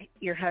into what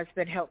your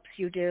husband helps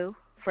you do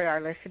for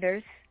our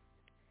listeners?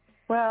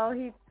 Well,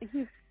 he's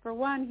for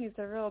one, he's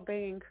a real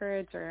big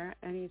encourager,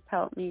 and he's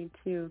helped me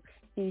to.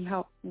 He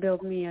helped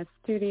build me a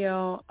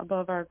studio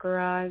above our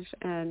garage,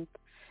 and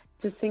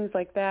just things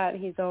like that.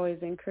 He's always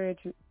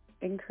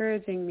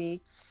encouraging me.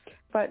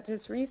 But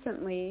just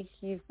recently,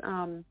 he's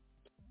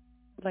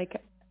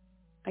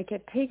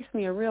it takes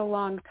me a real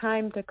long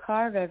time to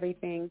carve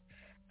everything.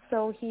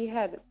 So he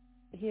has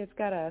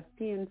got a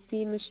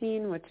CNC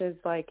machine, which is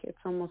it's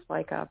almost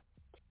like a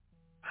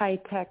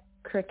high-tech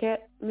Cricut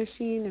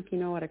machine, if you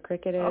know what a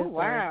Cricut is. Oh,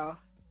 wow.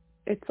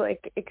 It's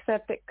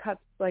except it cuts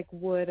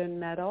wood and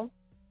metal.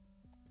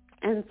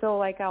 And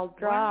so I'll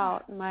draw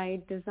out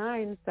my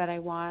designs that I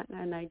want,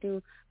 and I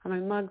do, on my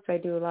mugs, I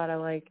do a lot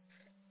of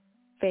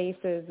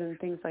faces and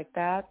things like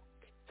that.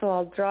 So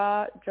I'll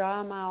draw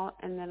them out,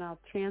 and then I'll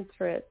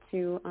transfer it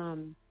to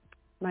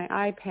my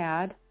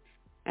iPad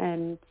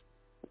and,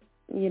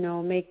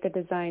 make the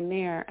design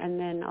there. And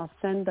then I'll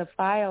send the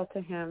file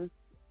to him,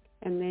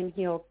 and then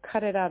he'll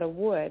cut it out of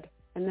wood,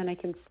 and then I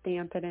can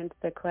stamp it into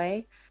the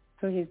clay.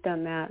 So he's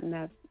done that,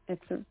 and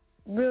it's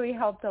really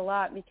helped a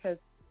lot, because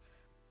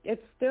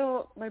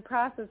my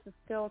process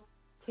still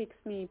takes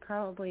me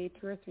probably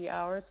 2 or 3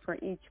 hours for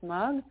each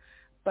mug,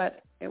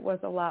 but it was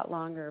a lot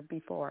longer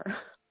before.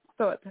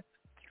 So it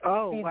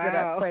speeds it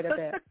up quite a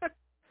bit.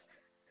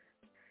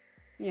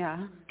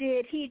 Yeah.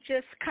 Did he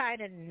just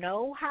kind of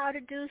know how to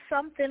do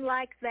something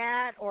like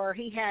that, or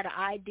he had an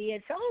idea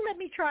and said, let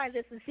me try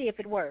this and see if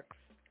it works?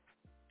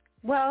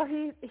 Well,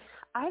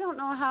 I don't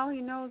know how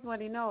he knows what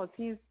he knows.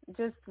 He's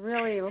just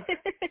really,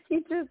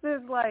 he just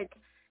is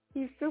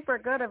he's super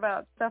good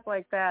about stuff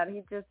like that.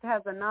 He just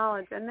has a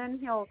knowledge, and then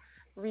he'll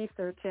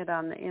research it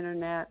on the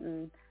internet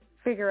and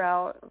figure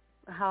out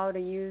how to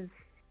use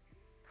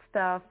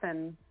stuff,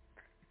 and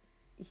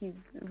he's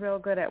real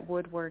good at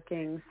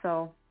woodworking.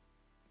 So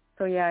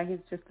yeah, he's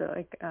just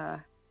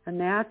a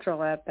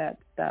natural at that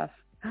stuff.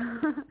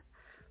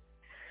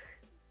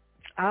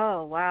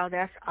 Oh, wow,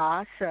 that's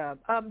awesome.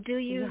 Do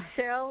you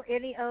sell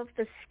any of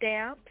the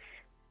stamps?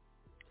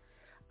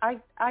 I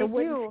the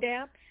wooden do.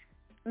 Stamps?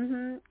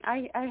 Mhm.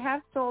 I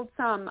have sold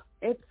some.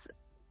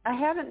 I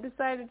haven't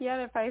decided yet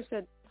if I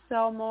should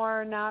sell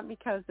more or not,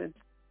 because it's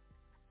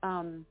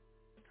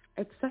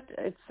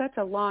such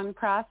a long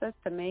process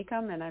to make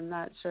them, and I'm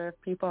not sure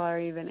if people are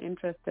even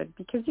interested,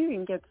 because you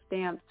can get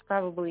stamps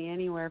probably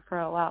anywhere for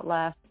a lot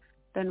less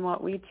than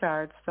what we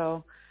charge.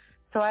 So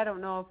I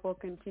don't know if we'll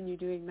continue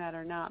doing that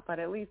or not, but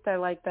at least I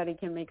like that he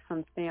can make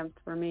some stamps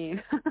for me.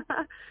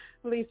 At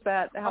least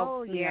that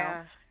helps me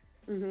out.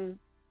 Mhm.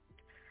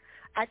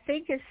 I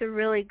think it's a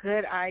really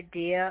good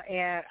idea,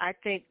 and I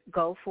think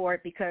go for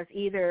it, because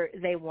either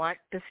they want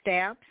the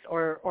stamps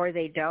or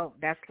they don't.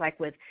 That's like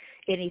with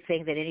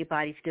anything that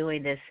anybody's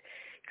doing that's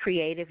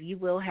creative. You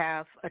will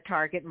have a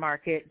target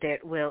market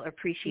that will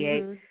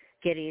appreciate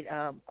getting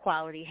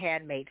quality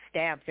handmade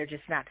stamps. They're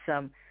just not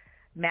some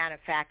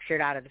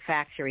manufactured out of the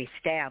factory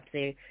stamps.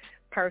 They're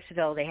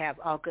personal. They have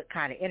all good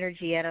kind of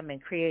energy in them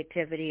and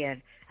creativity,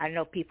 and I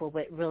know people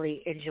would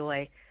really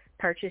enjoy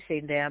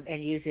purchasing them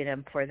and using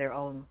them for their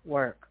own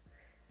work.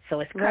 So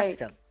it's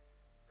custom.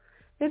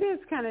 It is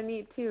kind of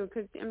neat, too,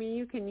 because, I mean,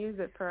 you can use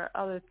it for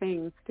other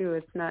things, too.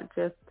 It's not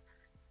just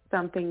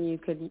something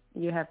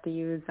you have to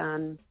use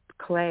on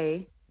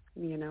clay.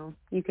 You know,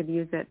 you could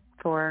use it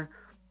for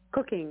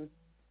cooking,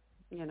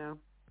 you know,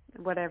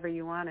 whatever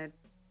you wanted.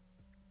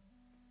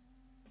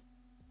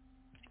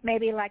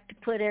 Maybe like to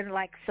put in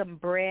like some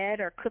bread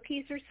or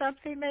cookies or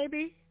something,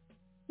 maybe?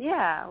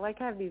 Yeah,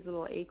 like I have these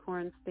little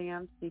acorn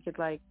stamps. You could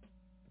like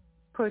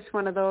push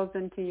one of those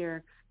into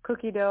your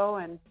cookie dough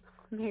and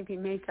maybe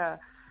make a,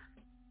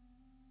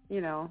 you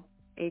know,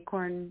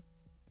 acorn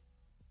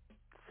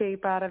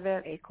shape out of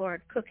it.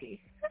 Acorn cookie.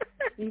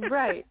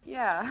 Right,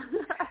 yeah.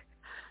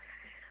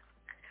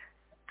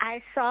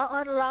 I saw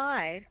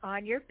online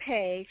on your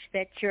page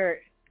that your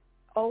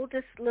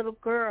oldest little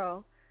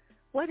girl,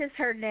 what is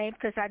her name?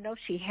 Because I know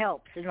she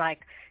helps. And,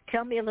 like,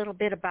 tell me a little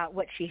bit about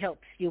what she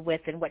helps you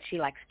with and what she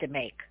likes to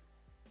make.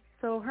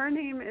 So her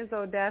name is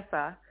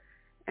Odessa,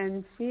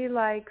 and she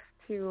likes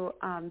to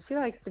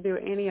do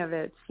any of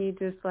it. She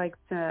just likes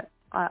to,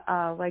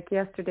 like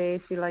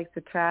yesterday, she likes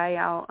to try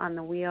out on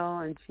the wheel,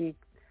 and she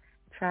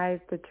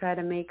tries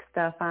to make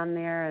stuff on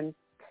there,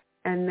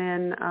 and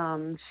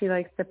then she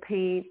likes to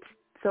paint.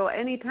 So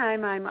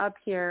anytime I'm up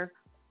here,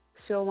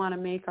 she'll want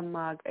to make a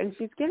mug. And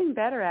she's getting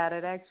better at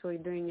it, actually,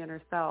 doing it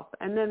herself.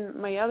 And then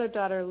my other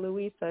daughter,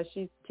 Louisa,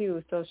 she's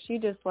 2, so she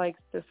just likes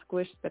to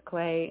squish the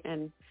clay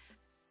and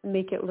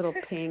make it little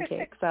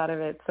pancakes out of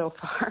it so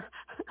far.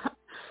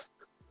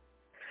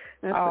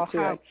 Oh,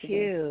 how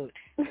cute.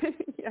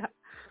 Yeah.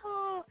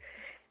 Oh.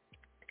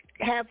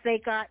 Have they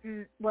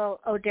gotten, well,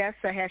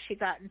 Odessa, has she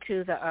gotten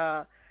to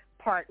the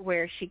part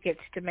where she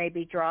gets to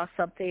maybe draw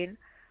something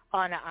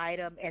on an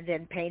item and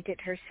then paint it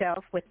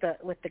herself with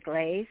the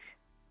glaze?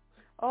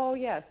 Oh,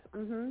 yes.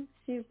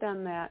 She's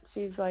done that.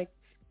 She's like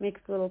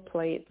makes little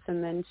plates,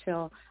 and then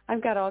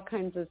I've got all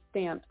kinds of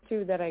stamps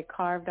too that I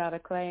carved out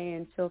of clay,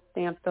 and she'll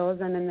stamp those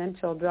in, and then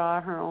she'll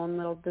draw her own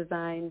little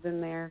designs in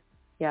there.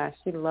 Yeah,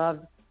 she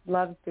loves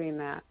doing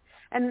that.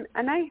 And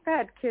I've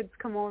had kids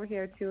come over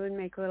here too and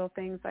make little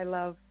things. I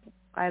love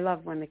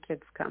when the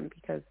kids come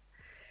because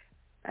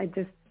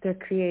their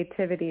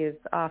creativity is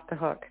off the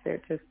hook.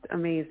 They're just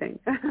amazing.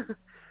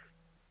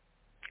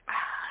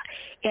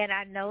 And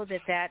I know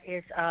that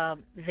is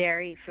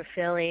very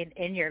fulfilling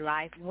in your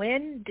life.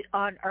 When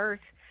on earth,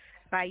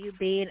 by you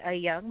being a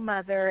young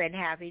mother and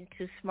having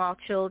 2 small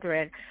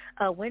children,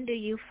 when do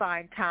you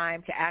find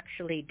time to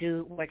actually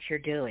do what you're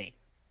doing?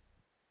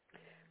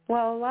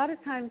 Well, a lot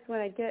of times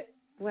when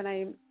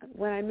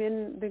I'm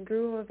in the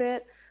groove of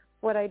it,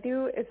 what I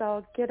do is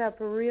I'll get up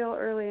real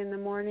early in the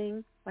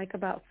morning, like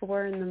about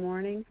 4 in the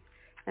morning,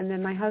 and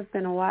then my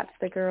husband will watch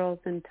the girls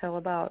until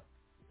about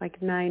like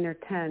 9 or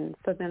 10,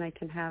 so then I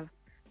can have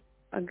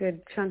a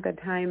good chunk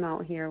of time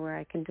out here where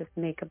I can just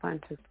make a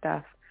bunch of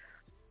stuff.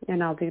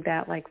 And I'll do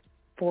that like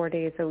 4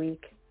 days a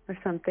week or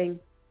something.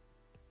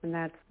 And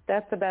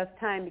that's the best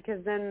time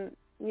because then,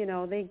 you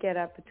know, they get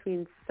up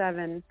between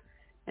 7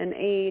 and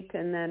 8,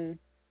 and then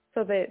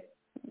so that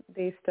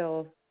they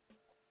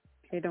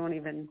don't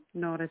even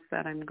notice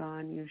that I'm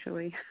gone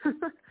usually.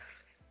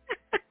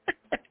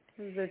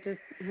 They're just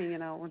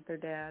hanging out with their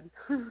dad.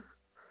 Oh,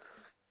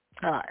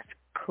 that's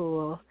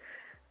cool.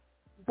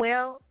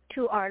 Well,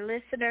 to our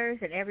listeners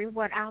and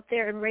everyone out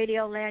there in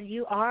Radio Land,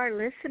 you are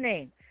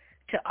listening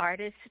to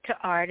Artist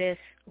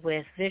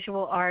with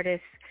visual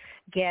artist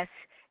guest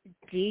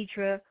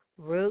Deidra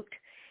Roat.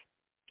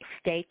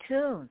 Stay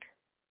tuned.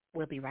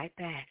 We'll be right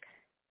back.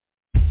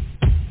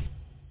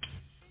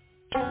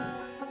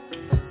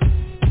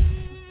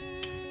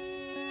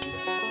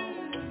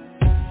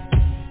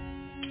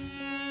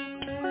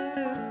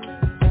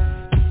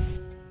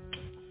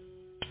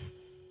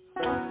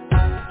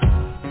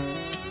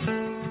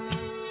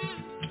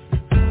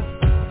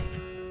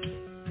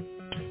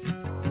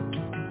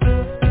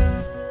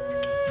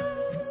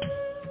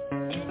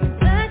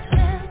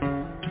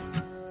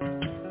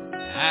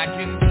 I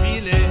can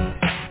feel it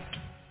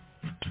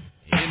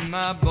in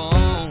my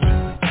bones.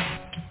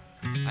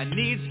 I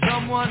need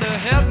someone to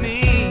help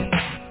me,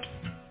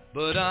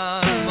 but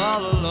I'm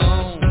all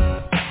alone.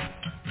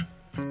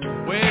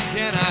 Where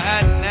can I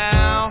hide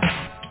now?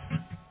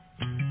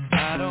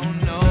 I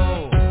don't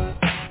know.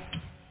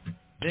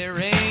 There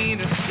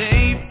ain't a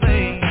safe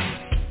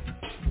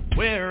place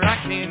where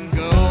I can go.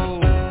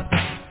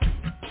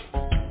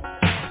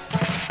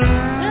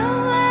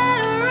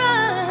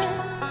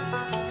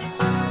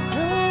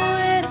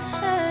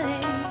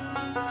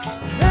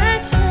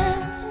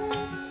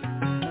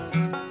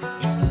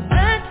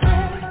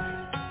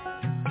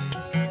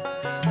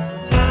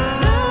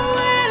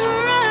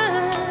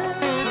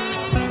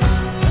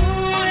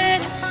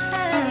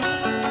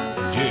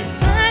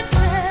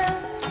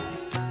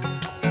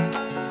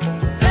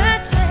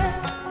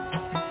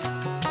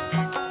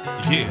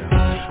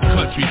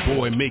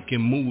 boy making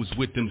moves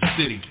with them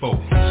city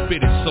folks. Spit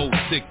it so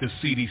sick the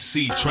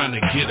CDC trying to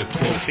get a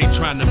quote. They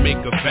trying to make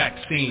a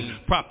vaccine,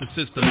 prop the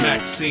system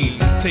Maxine.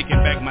 Taking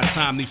back my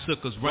time, these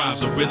suckers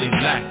rhymes are really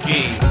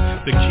lacking.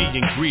 The key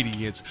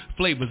ingredients,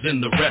 flavors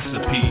in the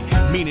recipe.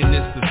 Meaning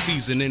it's the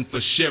seasoning for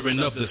sharing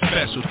of the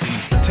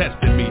specialties.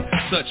 Testing me,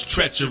 such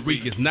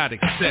treachery is not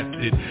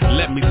accepted.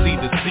 Let me see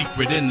the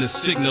secret in the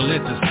signal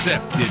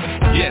intercepted.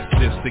 Yes,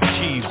 it's the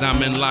keys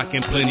I'm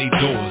unlocking plenty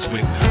doors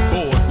with.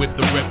 Bored with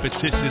the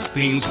repetitious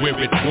themes we're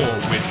at war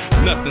with.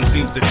 Nothing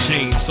seems to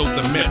change, so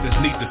the methods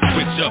need to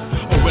switch up,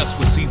 or else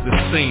we'll see the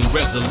same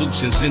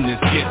resolutions in this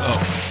get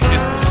up.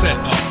 It's the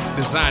setup,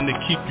 designed to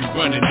keep you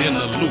running in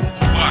the loop.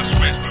 Watch,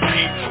 rest,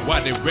 repeat, while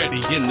they're ready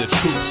in the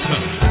truth.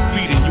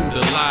 Feeding you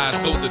the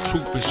lies, though the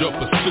truth is your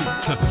pursuit.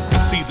 You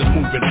see the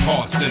moving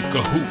parts in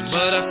cahoots.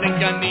 But I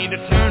think I need to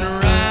turn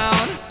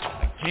around.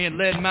 I can't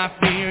let my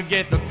fear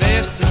get the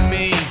best of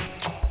me.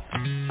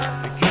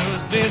 Because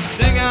this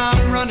thing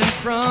I'm running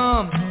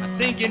from, I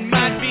think it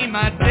might be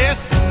my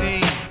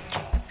destiny.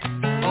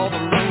 All the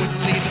roads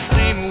lead the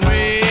same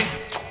way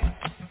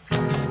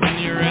when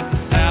you're at the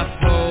South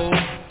Pole.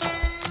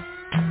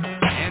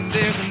 And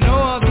there's no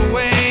other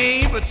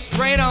way but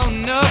straight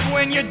on up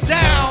when you're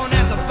down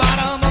at the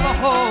bottom of a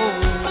hole.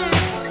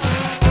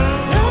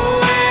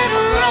 Nowhere to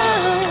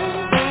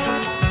run,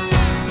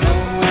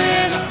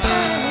 nowhere to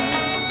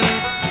hide.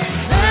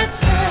 That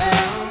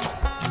sound,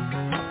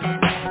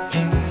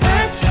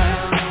 that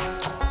sound.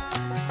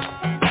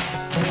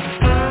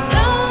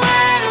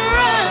 Nowhere to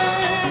run,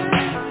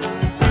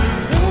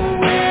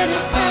 nowhere to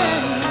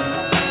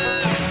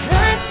hide.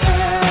 That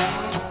sound,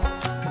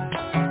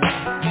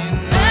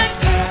 that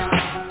sound.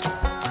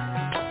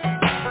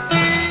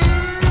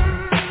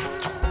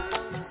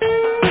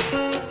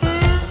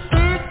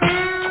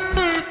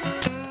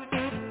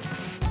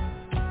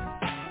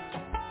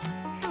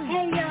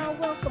 Hey y'all,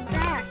 welcome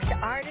back to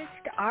Artist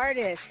to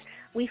Artist.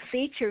 We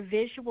feature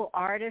visual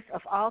artists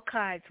of all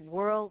kinds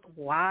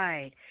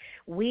worldwide.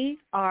 We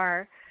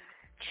are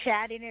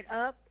chatting it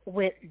up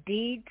with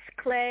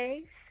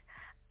Deidsclay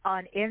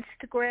on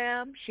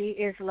Instagram. She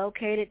is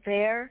located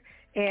there,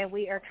 and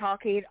we are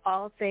talking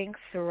all things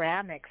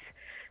ceramics.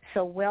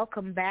 So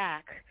welcome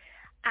back.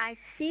 I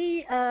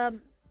see,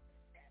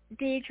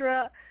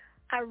 Deidra,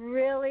 I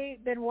really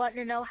been wanting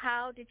to know,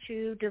 how did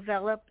you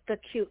develop the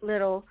cute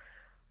little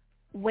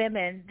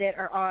women that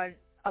are on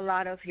a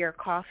lot of your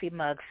coffee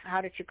mugs? How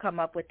did you come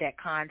up with that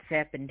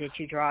concept, and did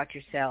you draw it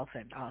yourself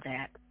and all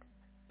that?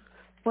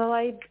 Well,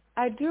 I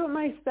do it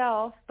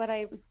myself, but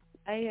I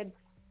had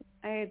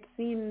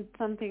seen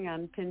something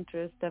on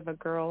Pinterest of a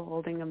girl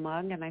holding a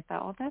mug, and I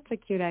thought, well, that's a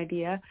cute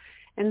idea.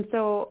 And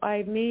so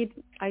I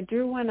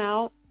drew one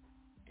out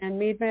and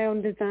made my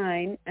own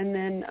design, and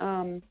then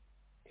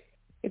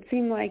it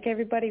seemed like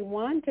everybody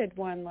wanted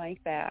one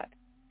like that.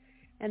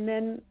 And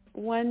then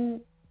one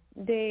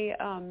day,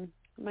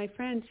 my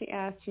friend, she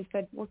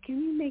said, well, can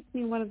you make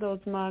me one of those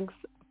mugs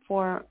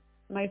for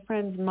my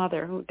friend's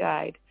mother who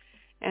died?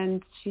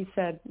 And she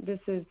said, this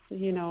is,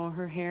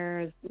 her hair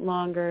is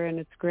longer and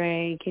it's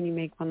gray. Can you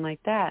make one like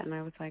that? And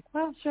I was like,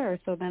 well, sure.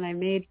 So then I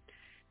made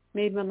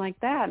one like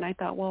that. And I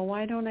thought, well,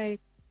 why don't I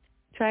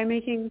try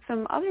making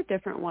some other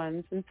different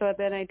ones? And so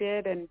then I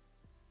did. And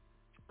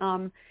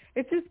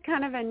it's just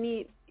kind of a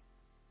neat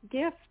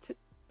gift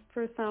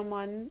for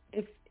someone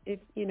if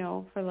you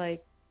know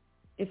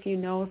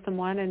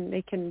someone and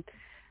they can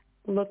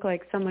look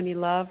like someone you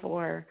love,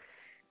 or,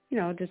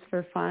 just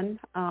for fun.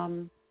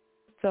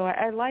 So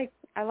I like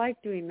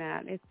doing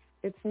that.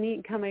 It's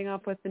neat coming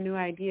up with the new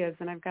ideas,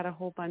 and I've got a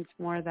whole bunch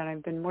more that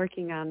I've been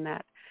working on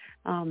that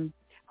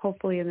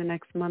hopefully in the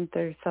next month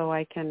or so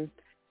I can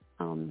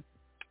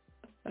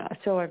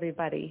show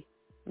everybody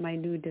my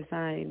new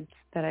designs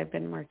that I've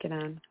been working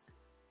on.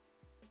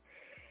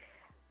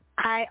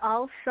 I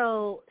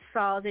also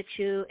saw that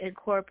you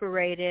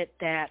incorporated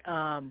that,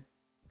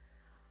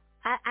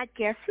 I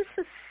guess it's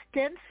a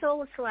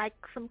stencil. It's like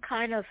some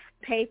kind of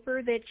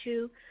paper that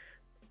you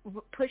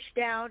pushed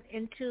down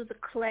into the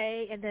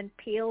clay and then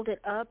peeled it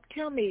up.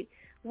 Tell me,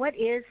 what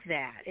is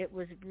that? It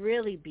was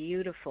really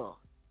beautiful.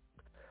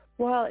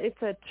 Well,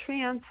 it's a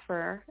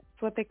transfer.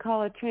 It's what they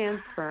call a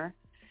transfer.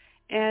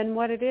 And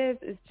what it is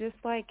just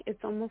like,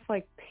 it's almost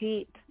like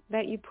paint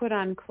that you put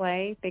on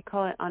clay. They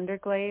call it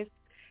underglaze.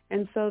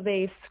 And so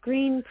they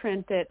screen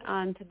print it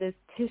onto this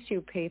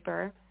tissue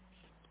paper.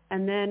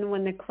 And then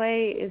when the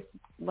clay is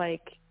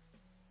like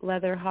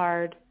leather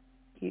hard,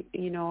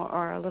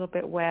 or a little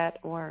bit wet,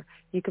 or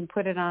you can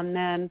put it on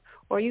then,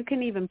 or you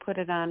can even put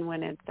it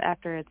on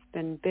after it's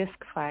been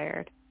bisque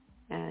fired,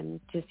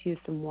 and just use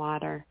some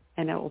water,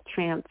 and it will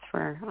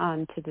transfer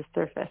onto the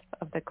surface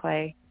of the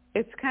clay.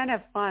 It's kind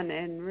of fun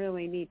and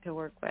really neat to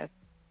work with.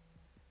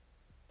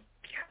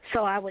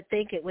 So I would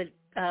think it would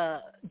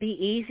be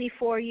easy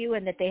for you,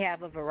 and that they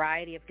have a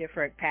variety of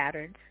different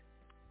patterns.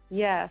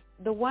 Yes.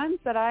 The ones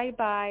that I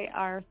buy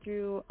are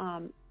through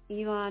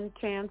Elan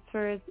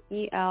Transfers,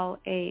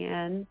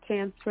 ELAN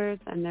Transfers,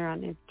 and they're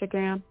on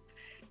Instagram.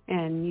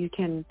 And you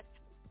can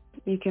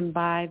you can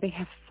buy. They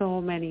have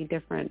so many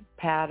different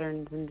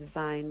patterns and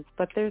designs,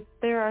 but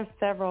there are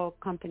several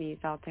companies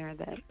out there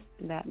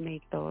that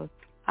make those.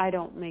 I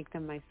don't make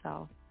them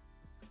myself.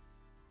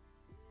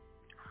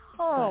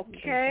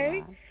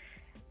 Okay.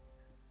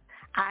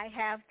 I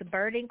have the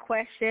burning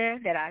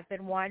question that I've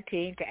been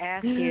wanting to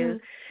ask you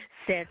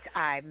since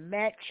I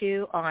met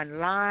you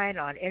online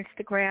on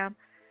Instagram.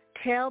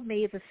 Tell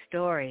me the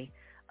story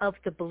of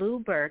the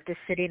bluebird that's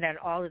sitting on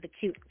all of the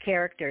cute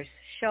characters'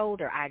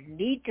 shoulder. I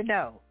need to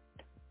know.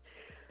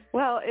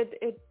 Well,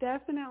 it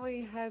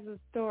definitely has a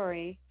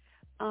story,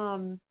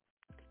 and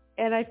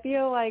I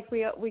feel like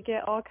we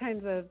get all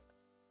kinds of.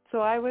 So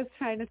I was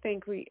trying to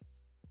think. We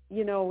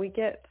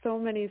get so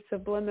many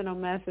subliminal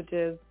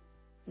messages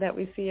that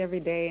we see every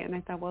day, and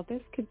I thought, well,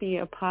 this could be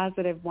a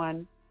positive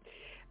one,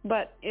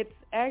 but it's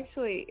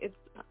actually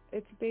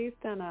it's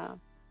based on a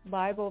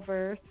Bible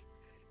verse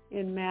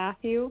in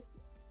Matthew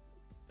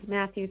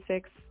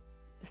 6,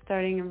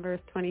 starting in verse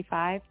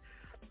 25,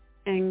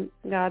 and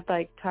God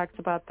talks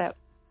about that.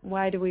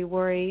 Why do we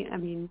worry? I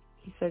mean,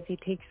 he says he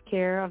takes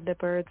care of the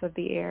birds of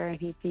the air and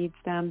he feeds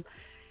them,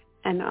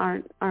 and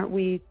aren't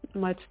we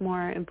much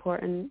more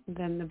important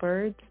than the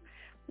birds?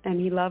 And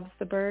he loves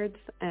the birds,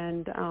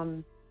 and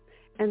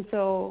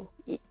so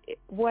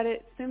what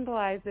it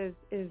symbolizes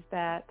is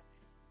that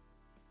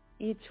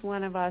each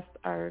one of us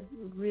are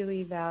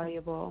really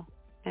valuable,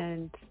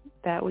 and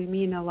that we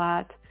mean a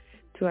lot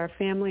to our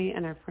family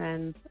and our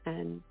friends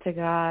and to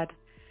God.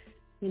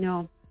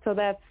 So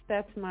that's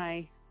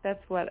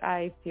what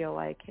I feel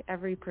like.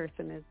 Every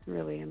person is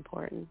really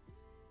important,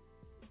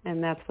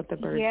 and that's what the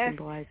bird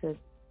symbolizes.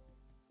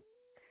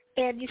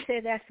 And you say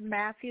that's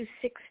Matthew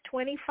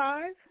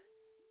 6:25?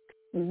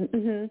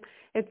 Mm-hmm.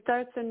 It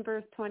starts in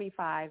verse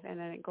 25, and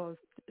then it goes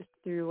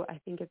through, I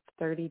think it's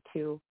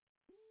 32.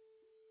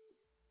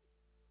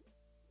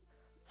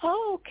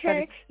 Oh,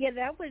 okay. Yeah,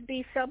 that would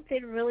be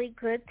something really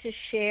good to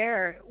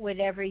share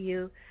whenever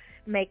you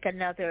make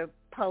another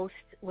post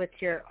with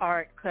your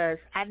art, because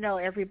I know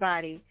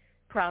everybody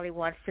probably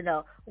wants to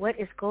know what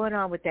is going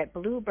on with that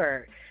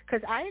bluebird,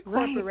 because I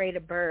incorporate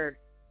a bird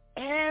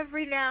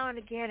every now and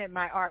again in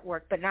my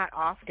artwork, but not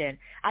often.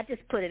 I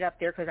just put it up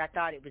there because I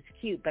thought it was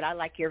cute, but I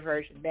like your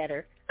version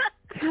better.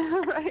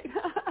 Right.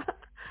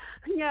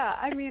 Yeah,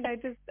 I mean,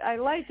 I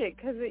like it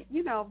because,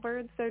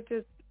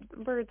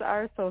 birds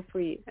are so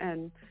sweet,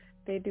 and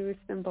they do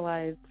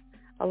symbolize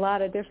a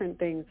lot of different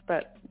things,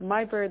 but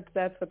my birds,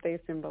 that's what they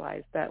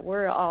symbolize, that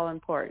we're all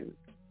important,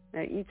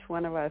 that each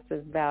one of us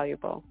is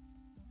valuable.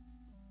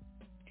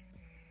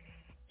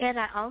 And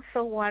I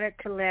also wanted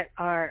to let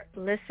our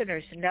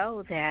listeners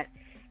know that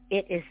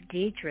it is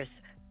Deidra's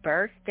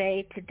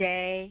birthday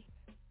today,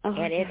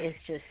 and it is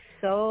just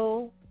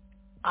so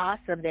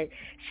awesome that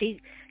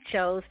she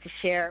chose to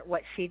share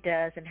what she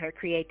does and her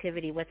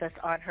creativity with us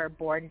on her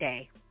born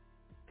day.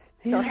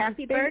 So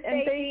happy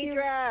birthday,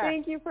 Deidra.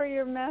 Thank you for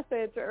your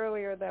message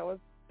earlier. That was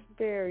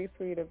very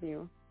sweet of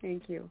you.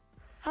 Thank you.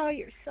 Oh,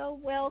 you're so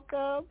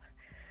welcome.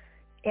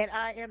 And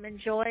I am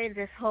enjoying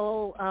this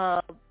whole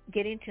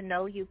getting to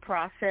know you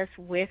process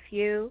with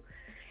you.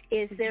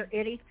 Is there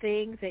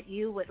anything that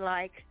you would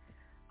like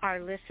our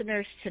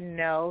listeners to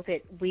know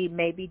that we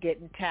maybe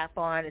didn't tap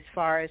on as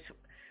far as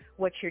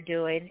what you're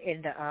doing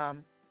in the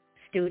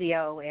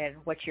studio and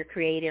what you're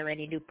creating, or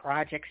any new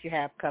projects you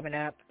have coming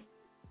up?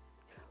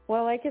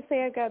 Well, like I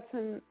say,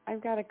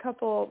 I've got a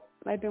couple.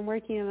 I've been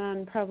working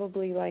on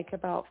probably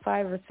about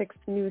 5 or 6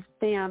 new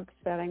stamps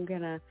that I'm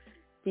going to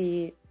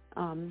be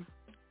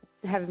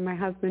having my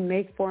husband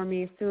make for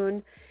me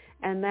soon,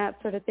 and that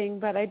sort of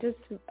thing. But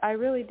I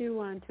really do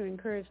want to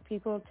encourage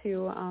people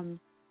to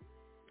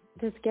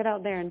just get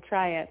out there and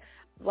try it.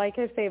 Like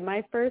I say,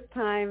 my first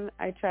time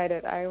I tried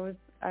it, I was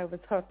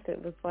hooked.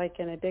 It was like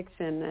an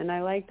addiction, and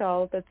I liked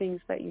all of the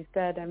things that you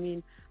said. I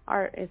mean,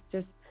 art is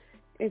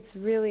it's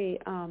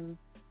really,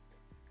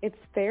 it's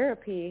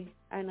therapy,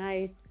 and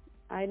I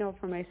know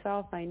for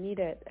myself I need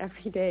it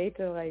every day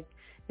to it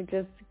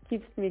just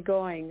keeps me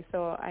going.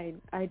 So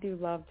I do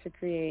love to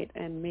create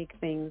and make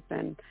things,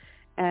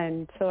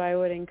 and so I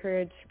would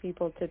encourage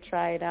people to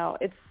try it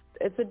out.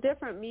 It's a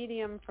different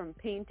medium from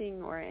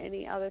painting or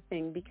any other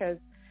thing, because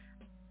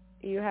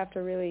you have to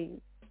really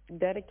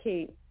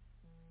dedicate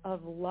a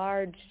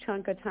large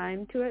chunk of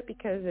time to it,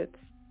 because it's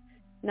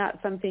not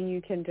something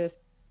you can just,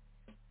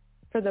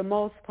 for the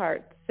most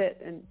part,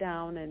 sit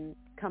down and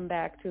come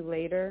back to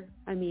later.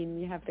 I mean,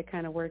 you have to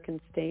kind of work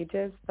in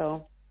stages,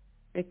 so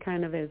it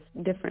kind of is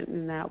different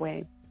in that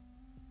way.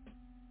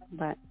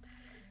 But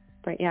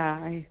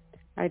yeah,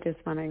 I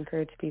just want to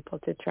encourage people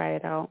to try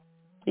it out.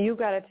 You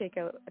got to take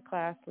a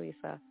class,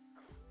 Lisa.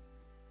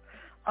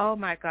 Oh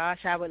my gosh,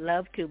 I would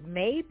love to.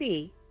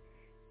 Maybe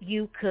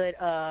you could,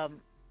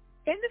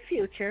 in the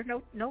future,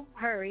 no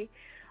hurry,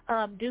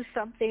 do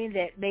something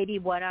that maybe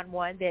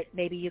one-on-one, that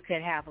maybe you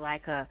could have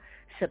a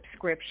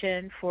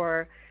subscription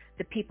for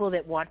the people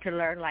that want to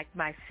learn, like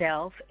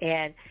myself,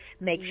 and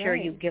make sure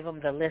you give them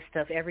the list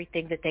of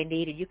everything that they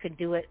need, and you can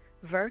do it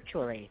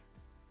virtually.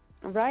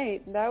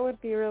 Right, that would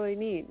be really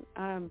neat.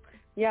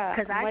 Yeah,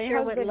 because I my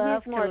sure would husband,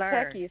 love he's more to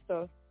learn. techie,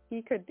 so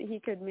he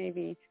could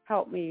maybe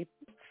help me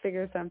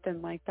figure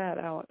something like that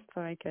out,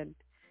 so I could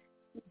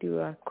do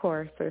a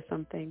course or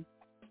something.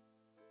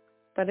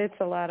 But it's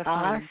a lot of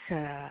fun.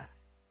 Awesome.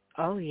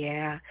 Oh,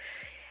 yeah.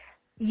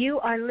 You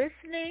are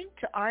listening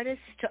to Artist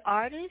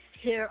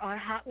here on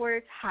Hot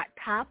Words, Hot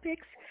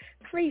Topics.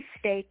 Please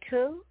stay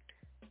tuned.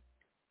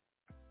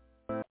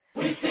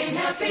 We sing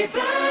happy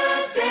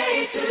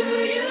birthday to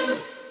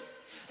you,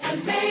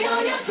 and may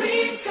all your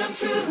dreams come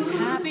true.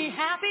 Happy,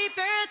 happy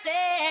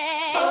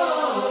birthday.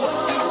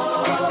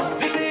 Oh,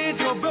 This is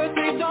your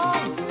birthday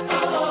song.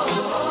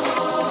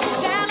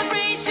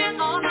 celebration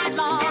all night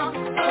long.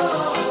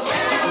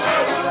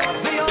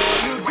 May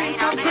all your dreams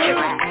come true.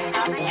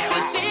 We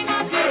sing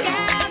all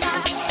together.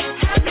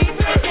 Happy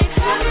birthday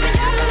to you.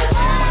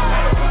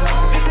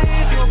 This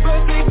is your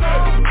birthday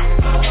song.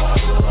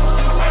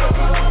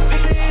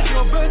 This is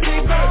your birthday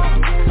song.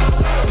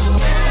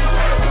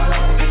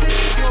 This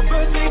is your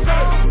birthday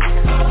song.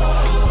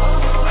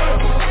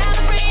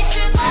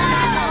 Celebration all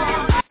night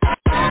long.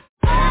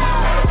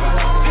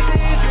 This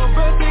is your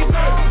birthday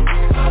song.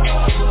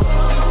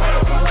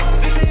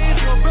 This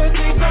is your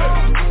birthday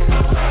song.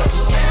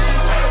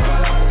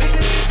 This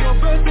is your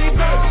birthday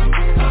song.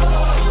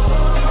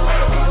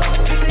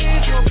 This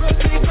is your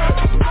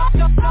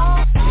birthday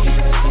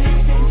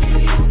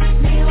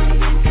song.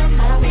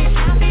 Happy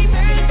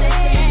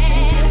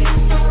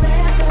birthday.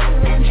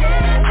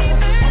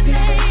 Happy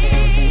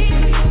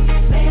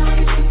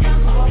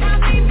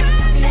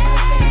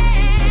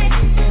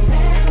birthday.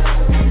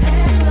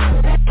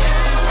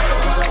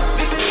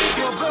 This is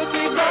your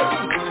birthday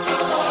song.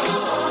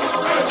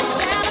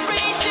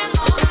 Celebration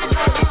all night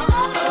long.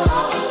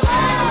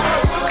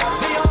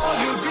 May all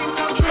your dreams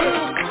come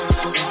true.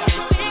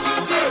 Sing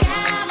all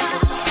together.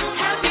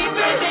 Happy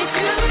birthday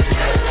to you.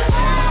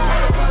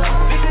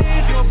 This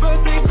is your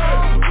birthday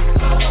song.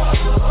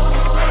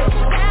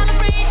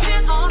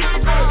 Celebration all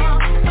night long.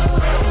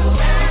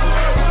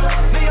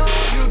 May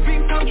all your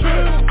dreams come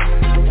true.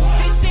 We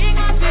sing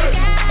all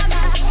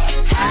together.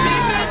 Happy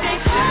birthday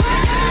to you.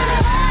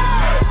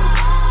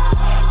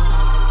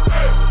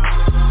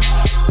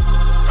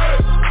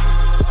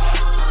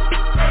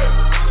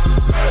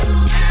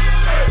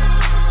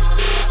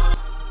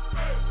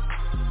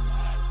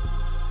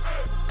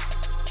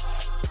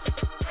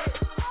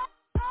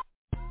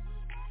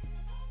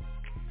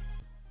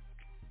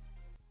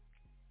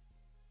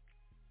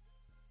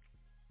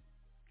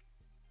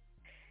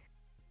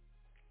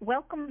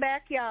 Welcome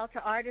back, y'all,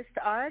 to Artist.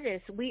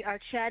 We are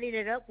chatting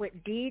it up with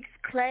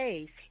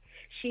Deidsclay.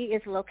 She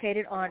is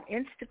located on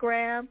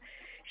Instagram.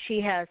 She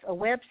has a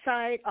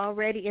website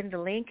already in the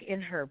link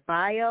in her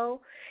bio,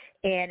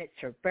 and it's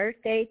her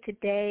birthday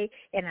today,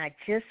 and I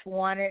just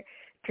wanted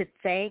to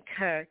thank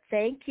her.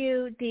 Thank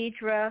you,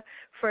 Deidra,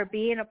 for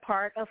being a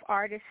part of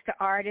Artist,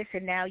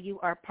 and now you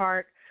are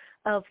part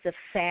of the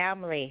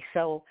family.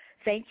 So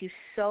thank you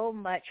so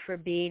much for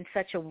being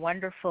such a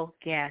wonderful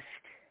guest.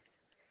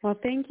 Well,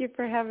 thank you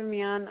for having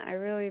me on. I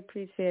really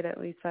appreciate it,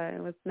 Lisa.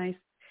 It was nice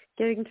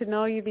getting to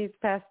know you these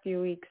past few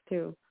weeks,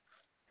 too.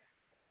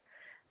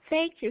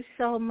 Thank you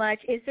so much.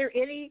 Is there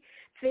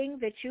anything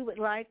that you would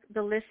like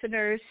the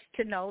listeners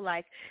to know,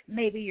 like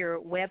maybe your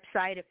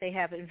website if they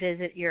haven't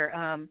visited your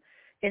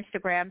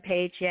Instagram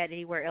page yet,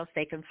 anywhere else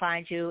they can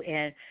find you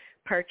and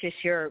purchase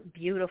your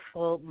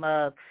beautiful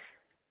mugs?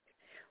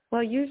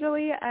 Well,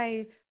 usually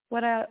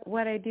what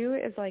I do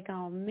is like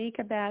I'll make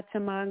a batch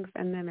of mugs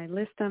and then I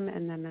list them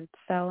and then I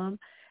sell them.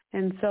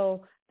 And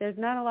so there's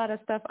not a lot of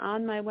stuff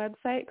on my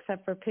website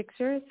except for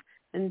pictures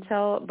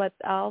but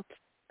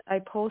I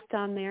post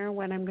on there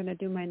when I'm going to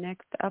do my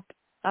next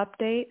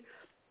update.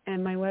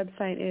 And my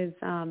website is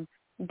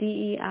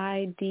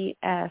Deidsclay.com,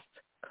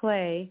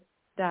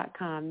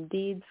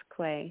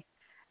 Deidsclay.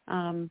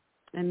 And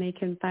they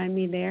can find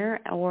me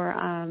there or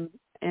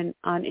and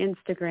on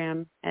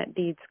Instagram at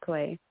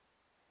Deidsclay.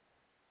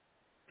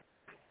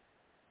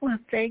 Well,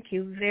 thank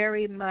you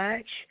very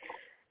much.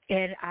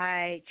 And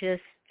I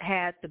just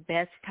had the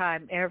best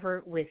time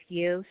ever with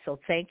you. So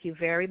thank you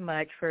very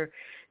much for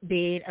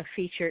being a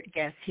featured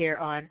guest here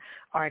on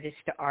Artist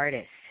to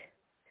Artist.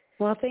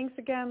 Well, thanks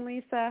again,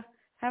 Lisa.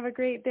 Have a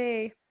great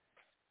day.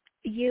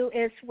 You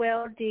as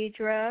well,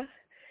 Deidra.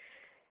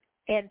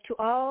 And to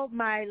all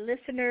my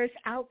listeners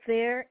out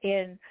there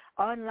in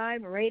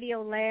online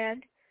radio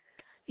land,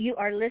 you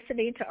are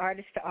listening to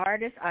Artist to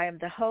Artist. I am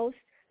the host,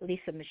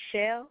 Lisa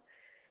Michelle.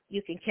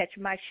 You can catch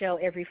my show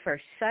every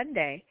first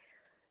Sunday.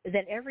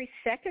 Then every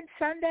second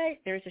Sunday,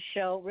 there's a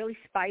show, really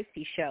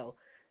spicy show.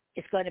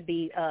 It's going to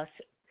be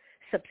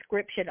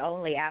subscription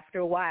only after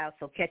a while,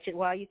 so catch it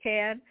while you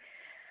can.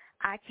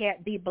 I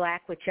Can't Be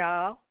Black with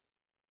Y'all.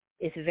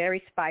 It's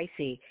very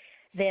spicy.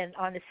 Then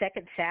on the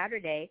second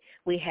Saturday,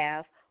 we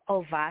have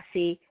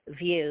Ovasi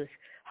Views,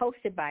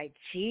 hosted by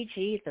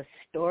Gigi the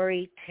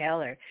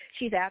Storyteller.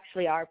 She's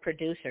actually our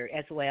producer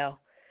as well.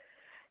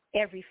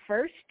 Every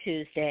first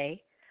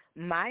Tuesday,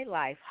 My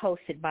Life,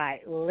 hosted by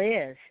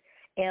Liz,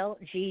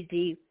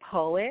 LGD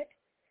Poet.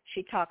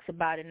 She talks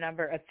about a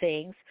number of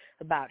things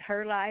about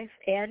her life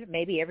and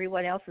maybe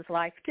everyone else's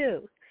life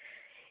too.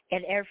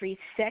 And every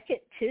second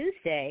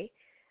Tuesday,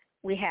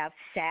 we have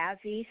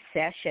Savvy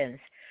Sessions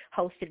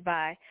hosted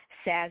by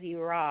Savvy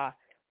Raw.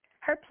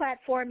 Her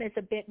platform is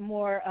a bit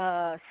more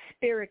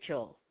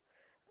spiritual.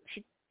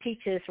 She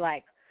teaches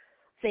like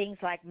things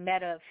like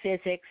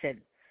metaphysics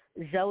and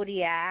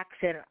zodiacs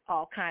and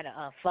all kind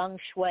of feng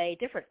shui,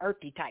 different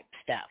earthy type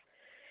stuff.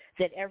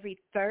 Then every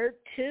third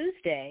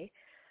Tuesday,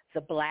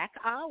 the Black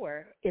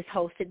Hour is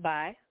hosted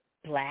by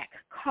Black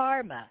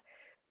Karma.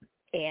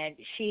 And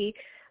she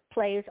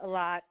plays a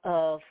lot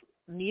of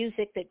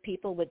music that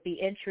people would be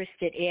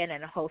interested in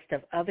and a host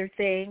of other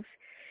things.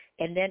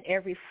 And then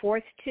every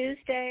fourth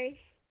Sunday,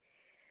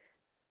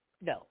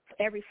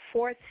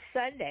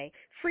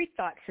 Free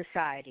Thought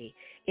Society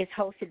is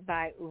hosted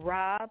by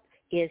Rob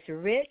is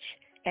Rich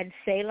and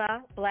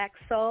Selah Black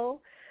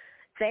Soul.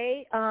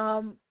 They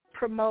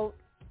promote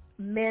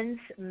men's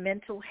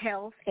mental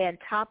health and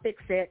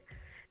topics that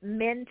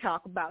men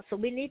talk about. So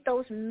we need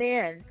those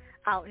men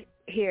out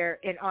here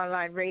in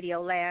online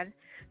radio land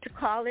to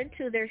call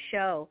into their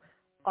show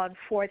on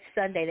fourth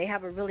Sunday. They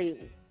have a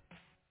really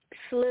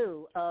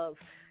slew of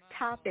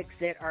topics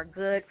that are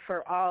good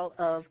for all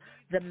of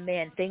the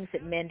men, things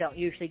that men don't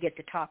usually get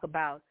to talk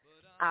about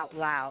out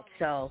loud.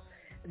 So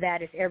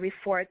that is every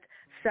fourth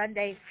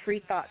Sunday, Free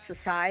Thought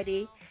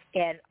Society.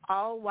 And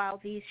all while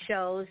these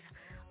shows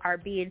are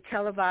being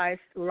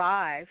televised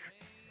live,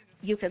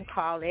 you can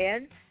call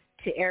in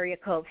to area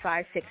code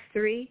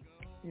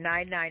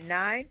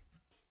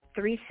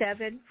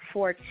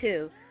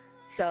 563-999-3742.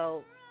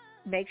 So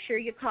make sure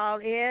you call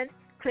in.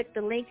 Click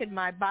the link in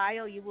my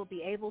bio. You will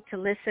be able to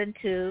listen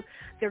to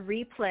the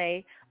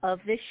replay of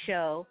this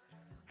show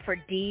for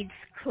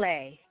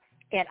Deidsclay.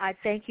 And I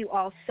thank you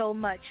all so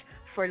much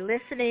for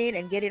listening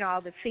and getting all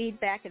the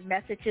feedback and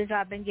messages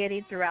I've been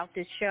getting throughout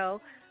this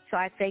show. So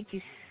I thank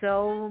you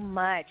so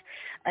much.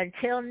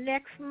 Until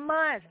next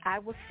month, I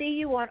will see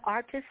you on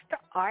Artist to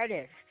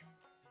Artist.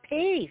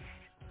 Peace.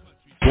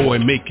 Boy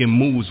making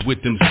moves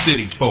with them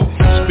city folk.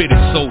 Spit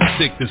it so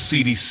sick the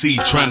CDC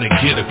trying to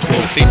get a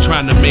quote. They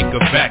trying to make a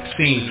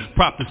vaccine,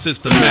 prop the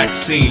system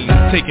Maxine.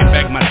 Taking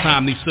back my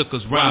time, these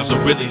suckers rhymes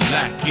are really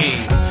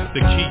lacking.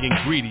 The key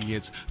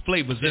ingredients,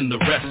 flavors in the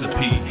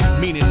recipe.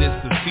 Meaning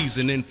it's the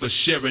seasoning for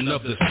sharing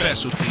of the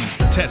specialties.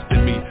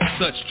 Testing me,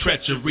 such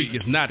treachery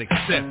is not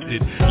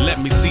accepted. Let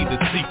me see the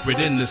secret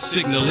in the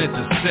signal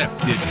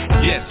intercepted.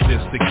 Yes,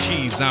 it's the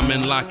keys I'm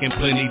unlocking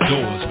plenty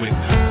doors with.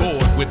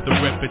 Bored with the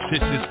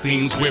repetitious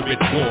themes where it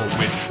war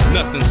with.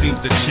 Nothing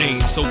seems to change,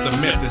 so the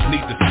methods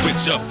need to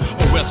switch up,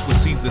 or else we'll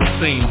see the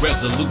same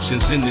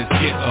resolutions in this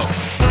get up.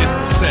 It's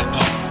the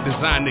setup,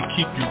 designed to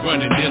keep you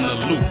running in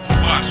a loop.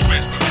 Watch,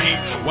 rest,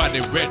 repeat, while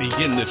they're ready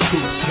in the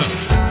truth.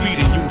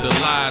 Feeding you the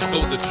lies,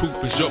 though the truth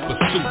is your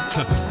pursuit.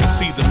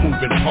 See the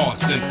moving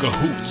parts in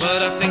cahoots. But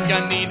I think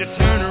I need to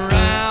turn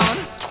around.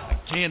 I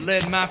can't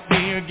let my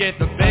fear get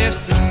the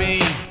best of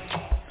me.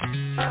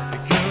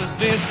 Because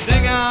this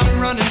thing I'm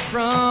running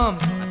from,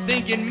 I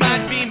think it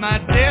might be my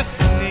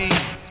destiny.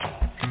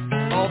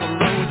 All the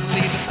roads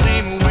lead the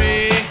same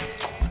way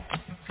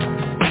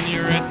when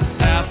you're at the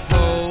South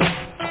Pole.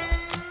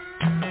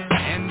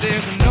 And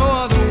there's no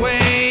other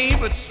way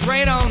but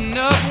straight on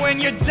up when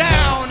you're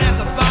down at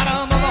the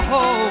bottom of a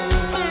hole.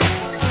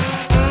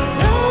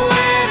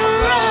 Nowhere to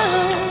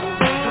run,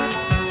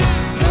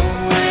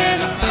 nowhere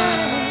to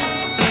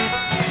hide.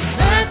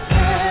 That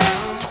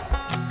town,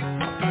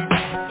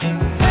 in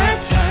that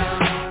town.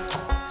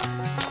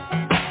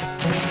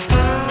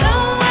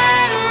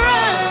 Nowhere to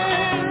run,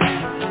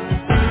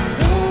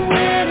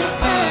 nowhere to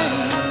hide.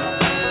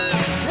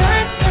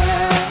 That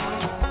town,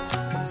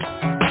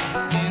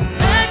 in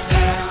that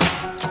town.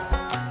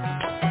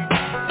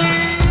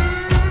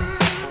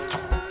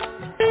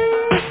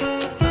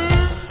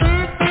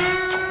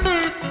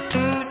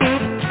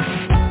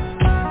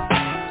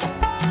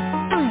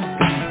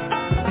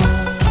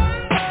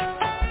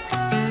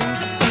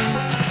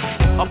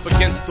 Up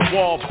against the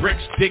wall,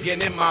 bricks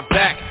digging in my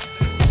back,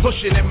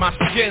 pushing in my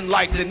skin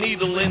like the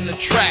needle in the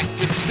track.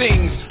 It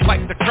stings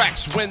like the cracks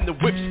when the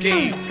whips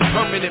gave,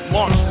 permanent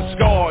marks and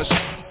scars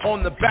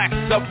on the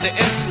backs of the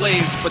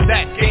enslaved. But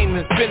that game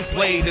has been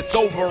played, it's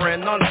over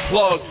and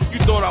unplugged.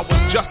 You thought I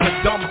was just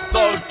a dumb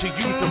thug to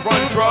use to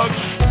run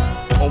drugs,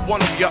 or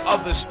one of your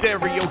other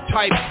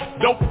stereotypes?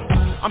 Nope,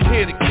 I'm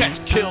here to catch,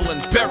 kill,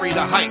 and bury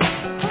the hype.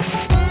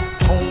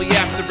 Only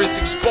after its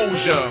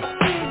exposure,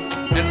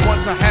 and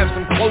once I have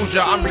some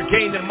closure, I'm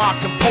regaining my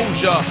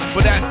composure.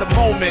 But at the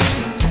moment,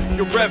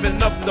 you're revving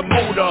up the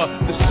motor.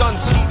 The sun's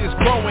heat is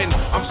growing,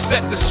 I'm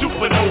set to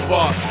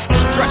supernova.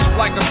 Stretched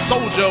like a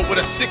soldier with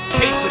a sick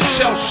case of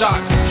shell shock.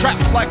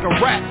 Trapped like a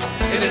rat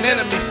in an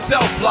enemy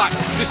cell block.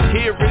 This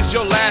here is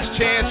your last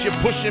chance, you're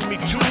pushing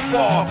me too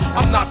far.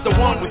 I'm not the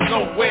one with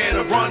nowhere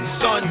to run,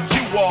 son,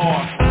 you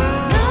are.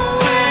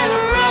 Nowhere to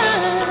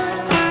run,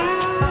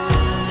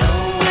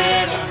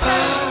 nowhere to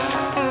hide.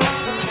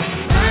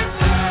 That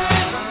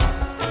town,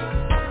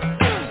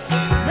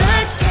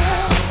 that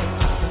town.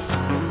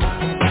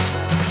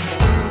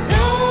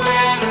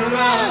 Nowhere to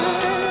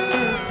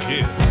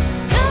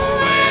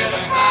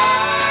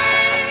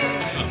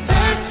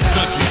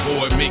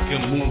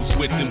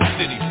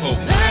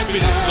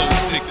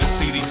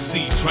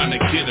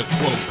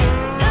quote.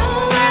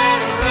 Nowhere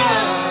to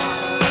run,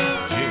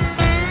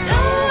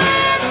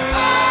 nowhere to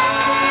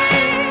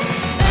hide.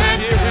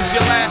 Here is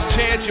your last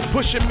chance, you're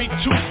pushing me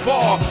too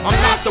far.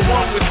 I'm not the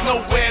one with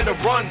nowhere to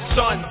run,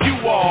 son,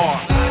 you are.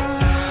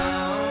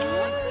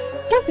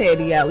 What's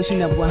Eddie out with your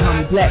number one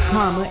homie Black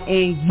Karma,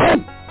 and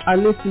you are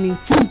listening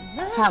to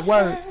Hot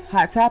Words,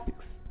 Hot Topics.